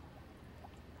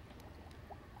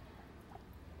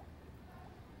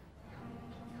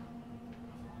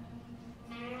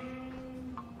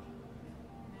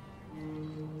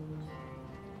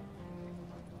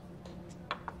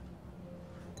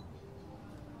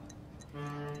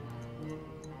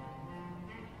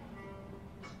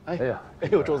哎呀，哎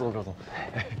呦，周总，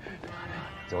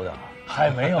久点了。还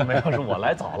没有，是我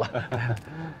来早了。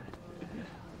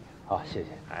好，谢谢。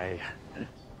哎呀，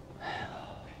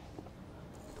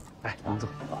哎，您坐。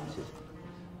好，谢谢。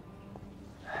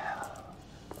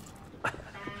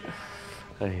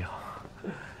哎呦，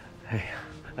哎呀，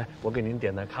哎，我给您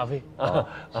点的咖啡啊，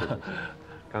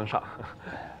刚上。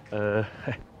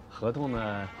合同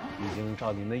呢已经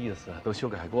照您的意思都修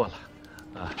改过了，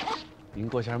啊，您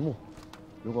过下目，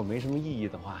如果没什么异议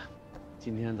的话，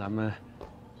今天咱们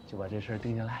就把这事儿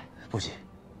定下来。不急，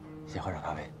先喝点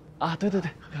咖啡。啊，对，喝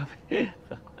咖啡。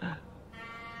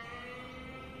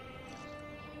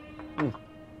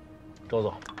周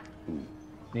总，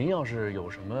您要是有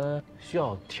什么需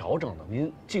要调整的，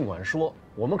您尽管说，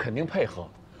我们肯定配合。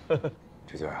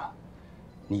志军啊，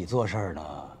你做事儿呢，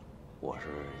我是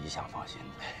一向放心的。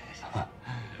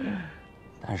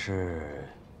但是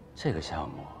这个项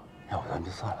目，要不咱就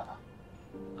算了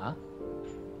吧？啊？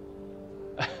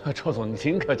哎，周总，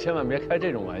您可千万别开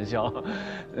这种玩笑。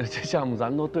这项目咱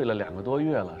们都对了2个多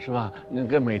月了，是吧？那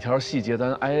个每条细节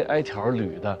咱挨条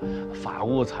捋的，法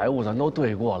务、财务咱都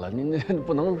对过了，您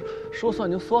不能说算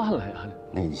就算了呀。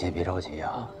那你先别着急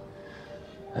啊。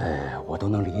我都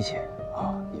能理解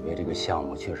啊，你为这个项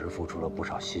目确实付出了不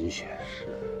少心血。是。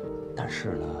但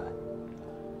是呢，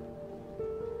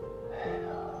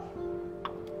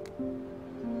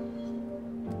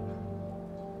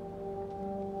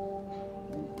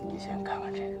你先看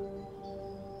看这个。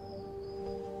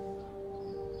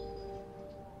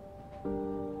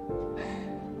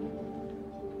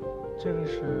这位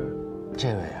是？这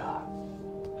位啊，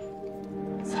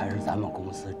才是咱们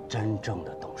公司真正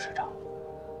的董事长。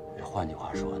换句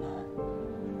话说呢，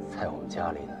在我们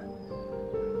家里呢，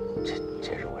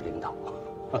这是我领导。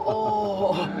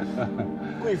哦，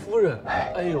贵夫人。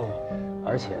哎呦，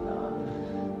而且呢，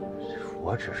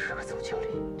我只是个总经理，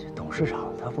这董事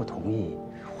长他不同意，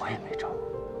我也没招。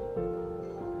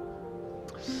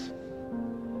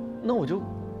那我就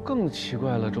更奇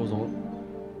怪了，周总，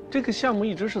这个项目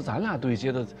一直是咱俩对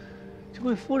接的，这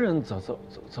贵夫人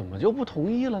怎么就不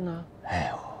同意了呢？哎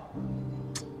呦，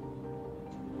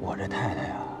我这太太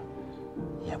呀，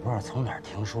也不知道从哪儿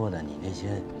听说的你那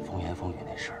些风言风语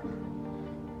那事儿，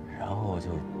然后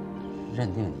就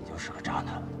认定你就是个渣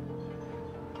男了，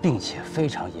并且非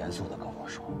常严肃地跟我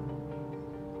说，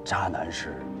渣男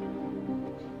是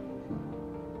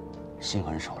心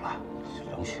狠手辣、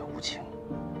冷血无情。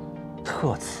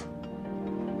特此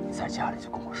在家里就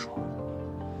跟我说，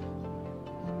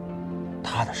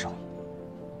他的生意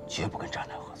绝不跟渣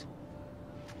男合作，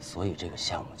所以这个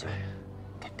项目就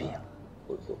给毙了。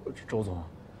周总，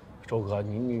周哥，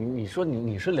你说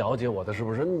你是了解我的，是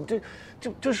不是？你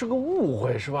这是个误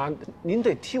会，是吧？您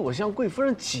得替我向贵夫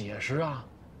人解释啊。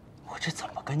我这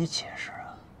怎么跟你解释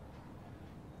啊？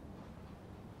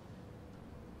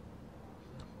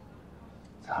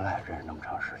咱俩认识那么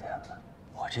长时间了，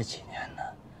我这几年呢，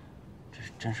这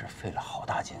真是费了好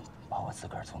大劲，把我自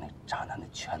个儿从那渣男的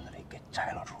圈子里给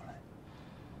摘了出来。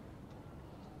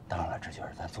当然了，志军，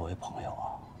咱作为朋友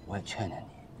啊，我也劝劝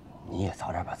你，你也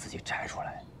早点把自己摘出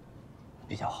来，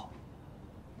比较好，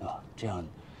对吧？这样，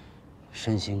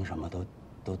身心什么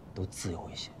都自由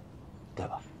一些，对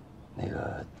吧？那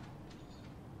个，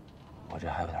我这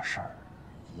还有点事儿，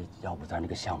要不咱这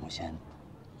个项目先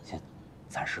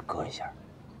暂时搁一下，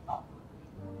啊？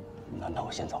那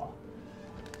我先走了。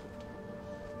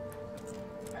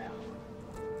哎呀，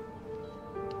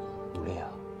努力啊！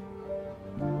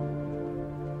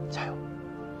加油！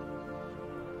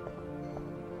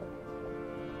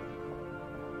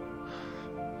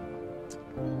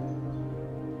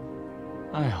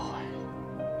哎呦！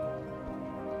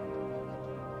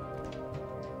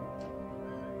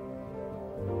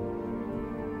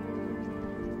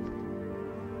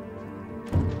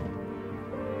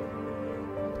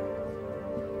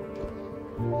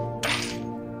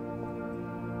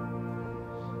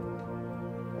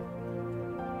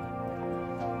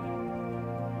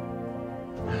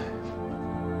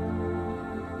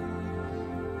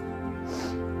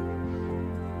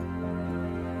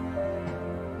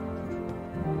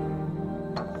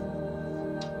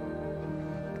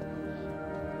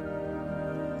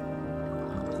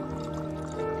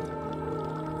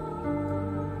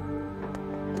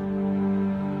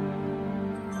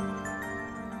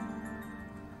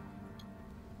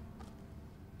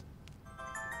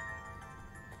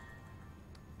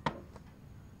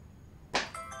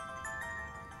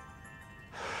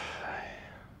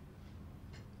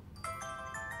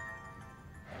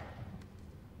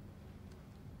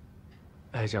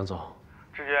哎，江总，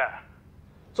志军，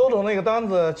周总那个单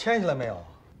子签下来没有？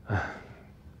哎，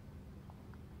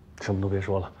什么都别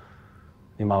说了，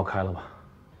您把我开了吧。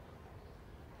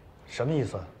什么意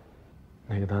思？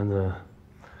那个单子，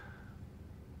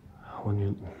我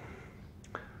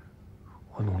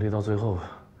努力到最后，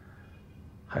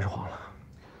还是黄了。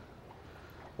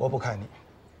我不开你。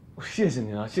谢谢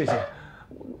您啊，谢谢。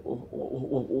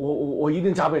我一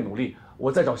定加倍努力，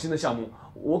我再找新的项目，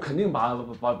我肯定把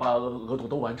额度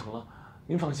都完成了，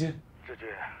您放心。志军，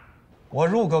我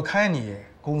如果开你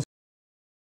公司。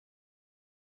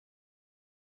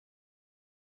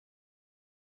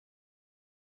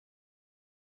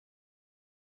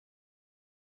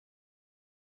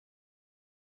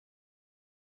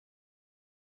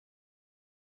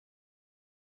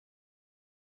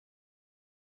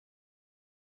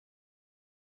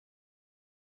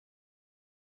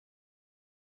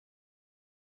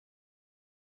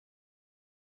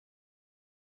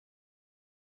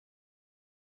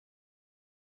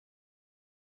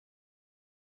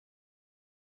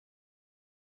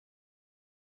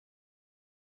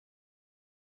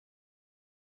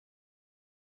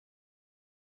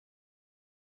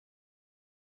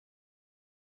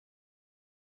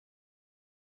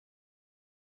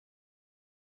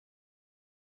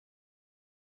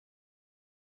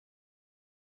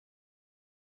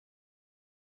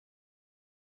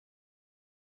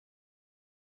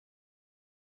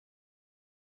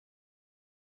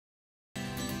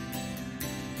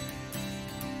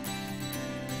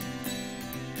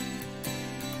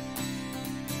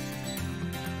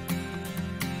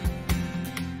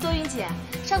 多云姐，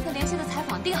上次联系的采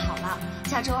访定好了，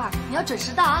下周2你要准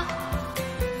时到啊。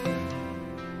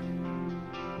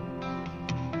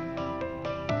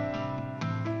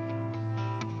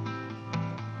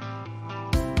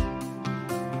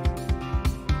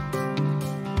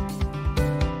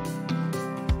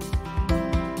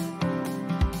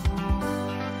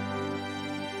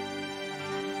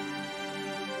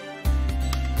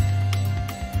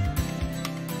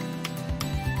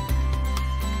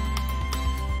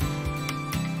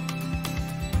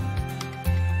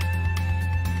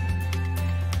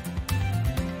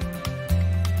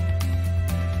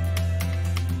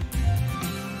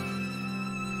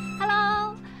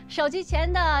手机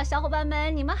前的小伙伴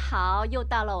们，你们好！又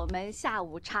到了我们下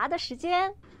午茶的时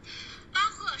间。巴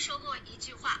赫说过一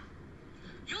句话：“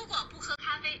如果不喝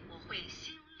咖啡，我会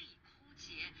心力枯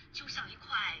竭，就像一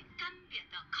块干瘪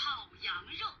的烤羊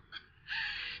肉。”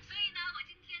所以呢，我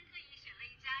今天特意选了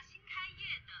一家新开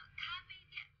业的咖啡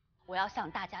店。我要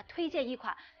向大家推荐一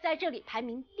款在这里排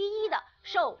名第1的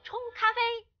手冲咖啡。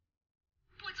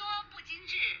不作不精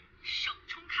致，手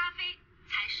冲咖啡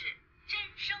才是真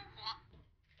生活。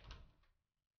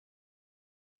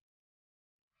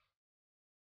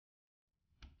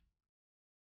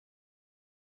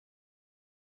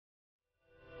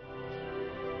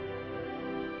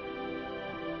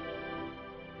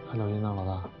 看抖音呢，老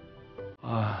大。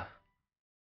啊。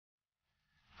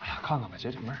哎呀，看看吧，解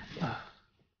解闷儿。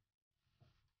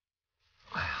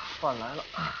哎呀，饭来了。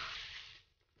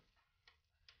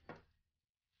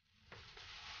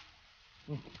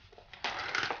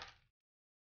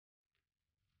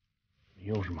你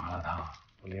又是麻辣烫，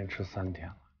我连吃3天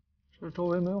了。这周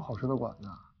围没有好吃的馆子，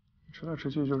吃来吃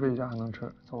去就这一家还能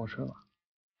吃，凑合吃吧。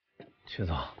曲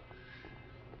总。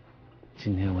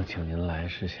 今天我请您来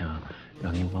是想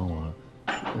让您帮我，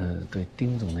对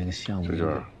丁总那个项目。志军，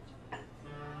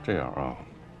这样啊，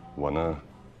我呢，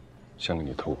先给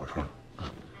你透个风。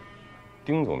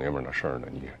丁总那边的事儿呢，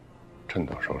你趁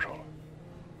早收手了。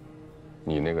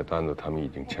你那个单子他们已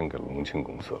经签给了龙庆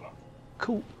公司了。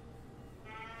可我……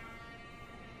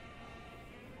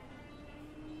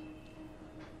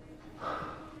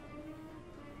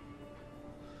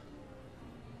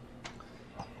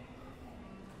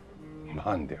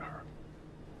慢点儿。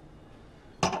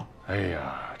哎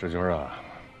呀，志军啊，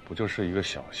不就是一个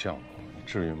小项目，你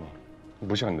至于吗？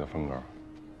不像你的风格。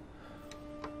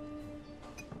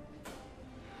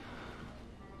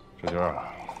志军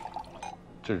啊，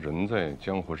这人在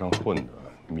江湖上混的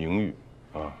名誉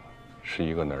啊，是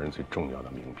一个男人最重要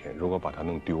的名片。如果把它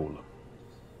弄丢了，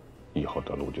以后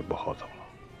的路就不好走了。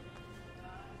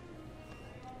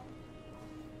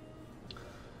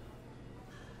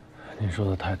 您说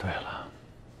的太对了，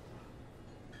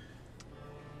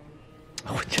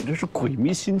我简直是鬼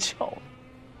迷心窍了。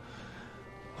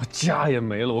我家也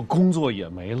没了，我工作也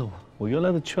没了，我原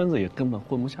来的圈子也根本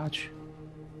混不下去，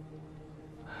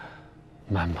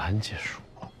满盘皆输。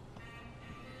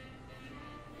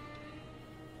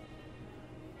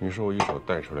你是我一手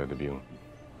带出来的兵，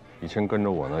以前跟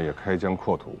着我呢也开疆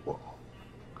扩土过。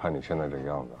看你现在这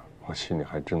样子，我心里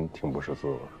还真挺不是滋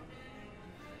味。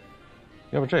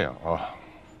 要不这样啊，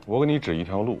我给你指一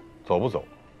条路，走不走，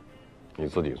你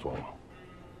自己琢磨。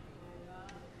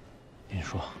您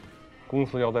说，公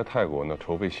司要在泰国呢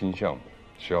筹备新项目，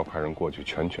需要派人过去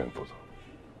全权负责。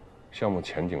项目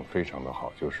前景非常的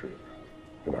好，就是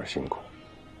有点辛苦，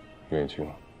愿意去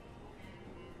吗？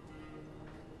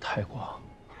泰国，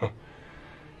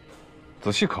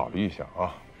仔细考虑一下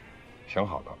啊，想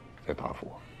好了再答复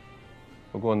我。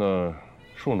不过呢，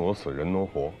树挪死，人挪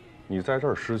活，你在这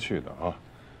儿失去的啊，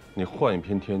你换一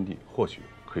片天地，或许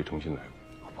可以重新来。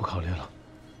我不考虑了，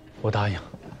我答应。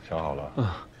想好了？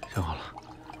嗯，想好了。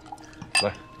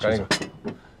来，干一个。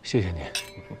谢谢您，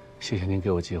谢谢您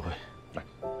给我机会。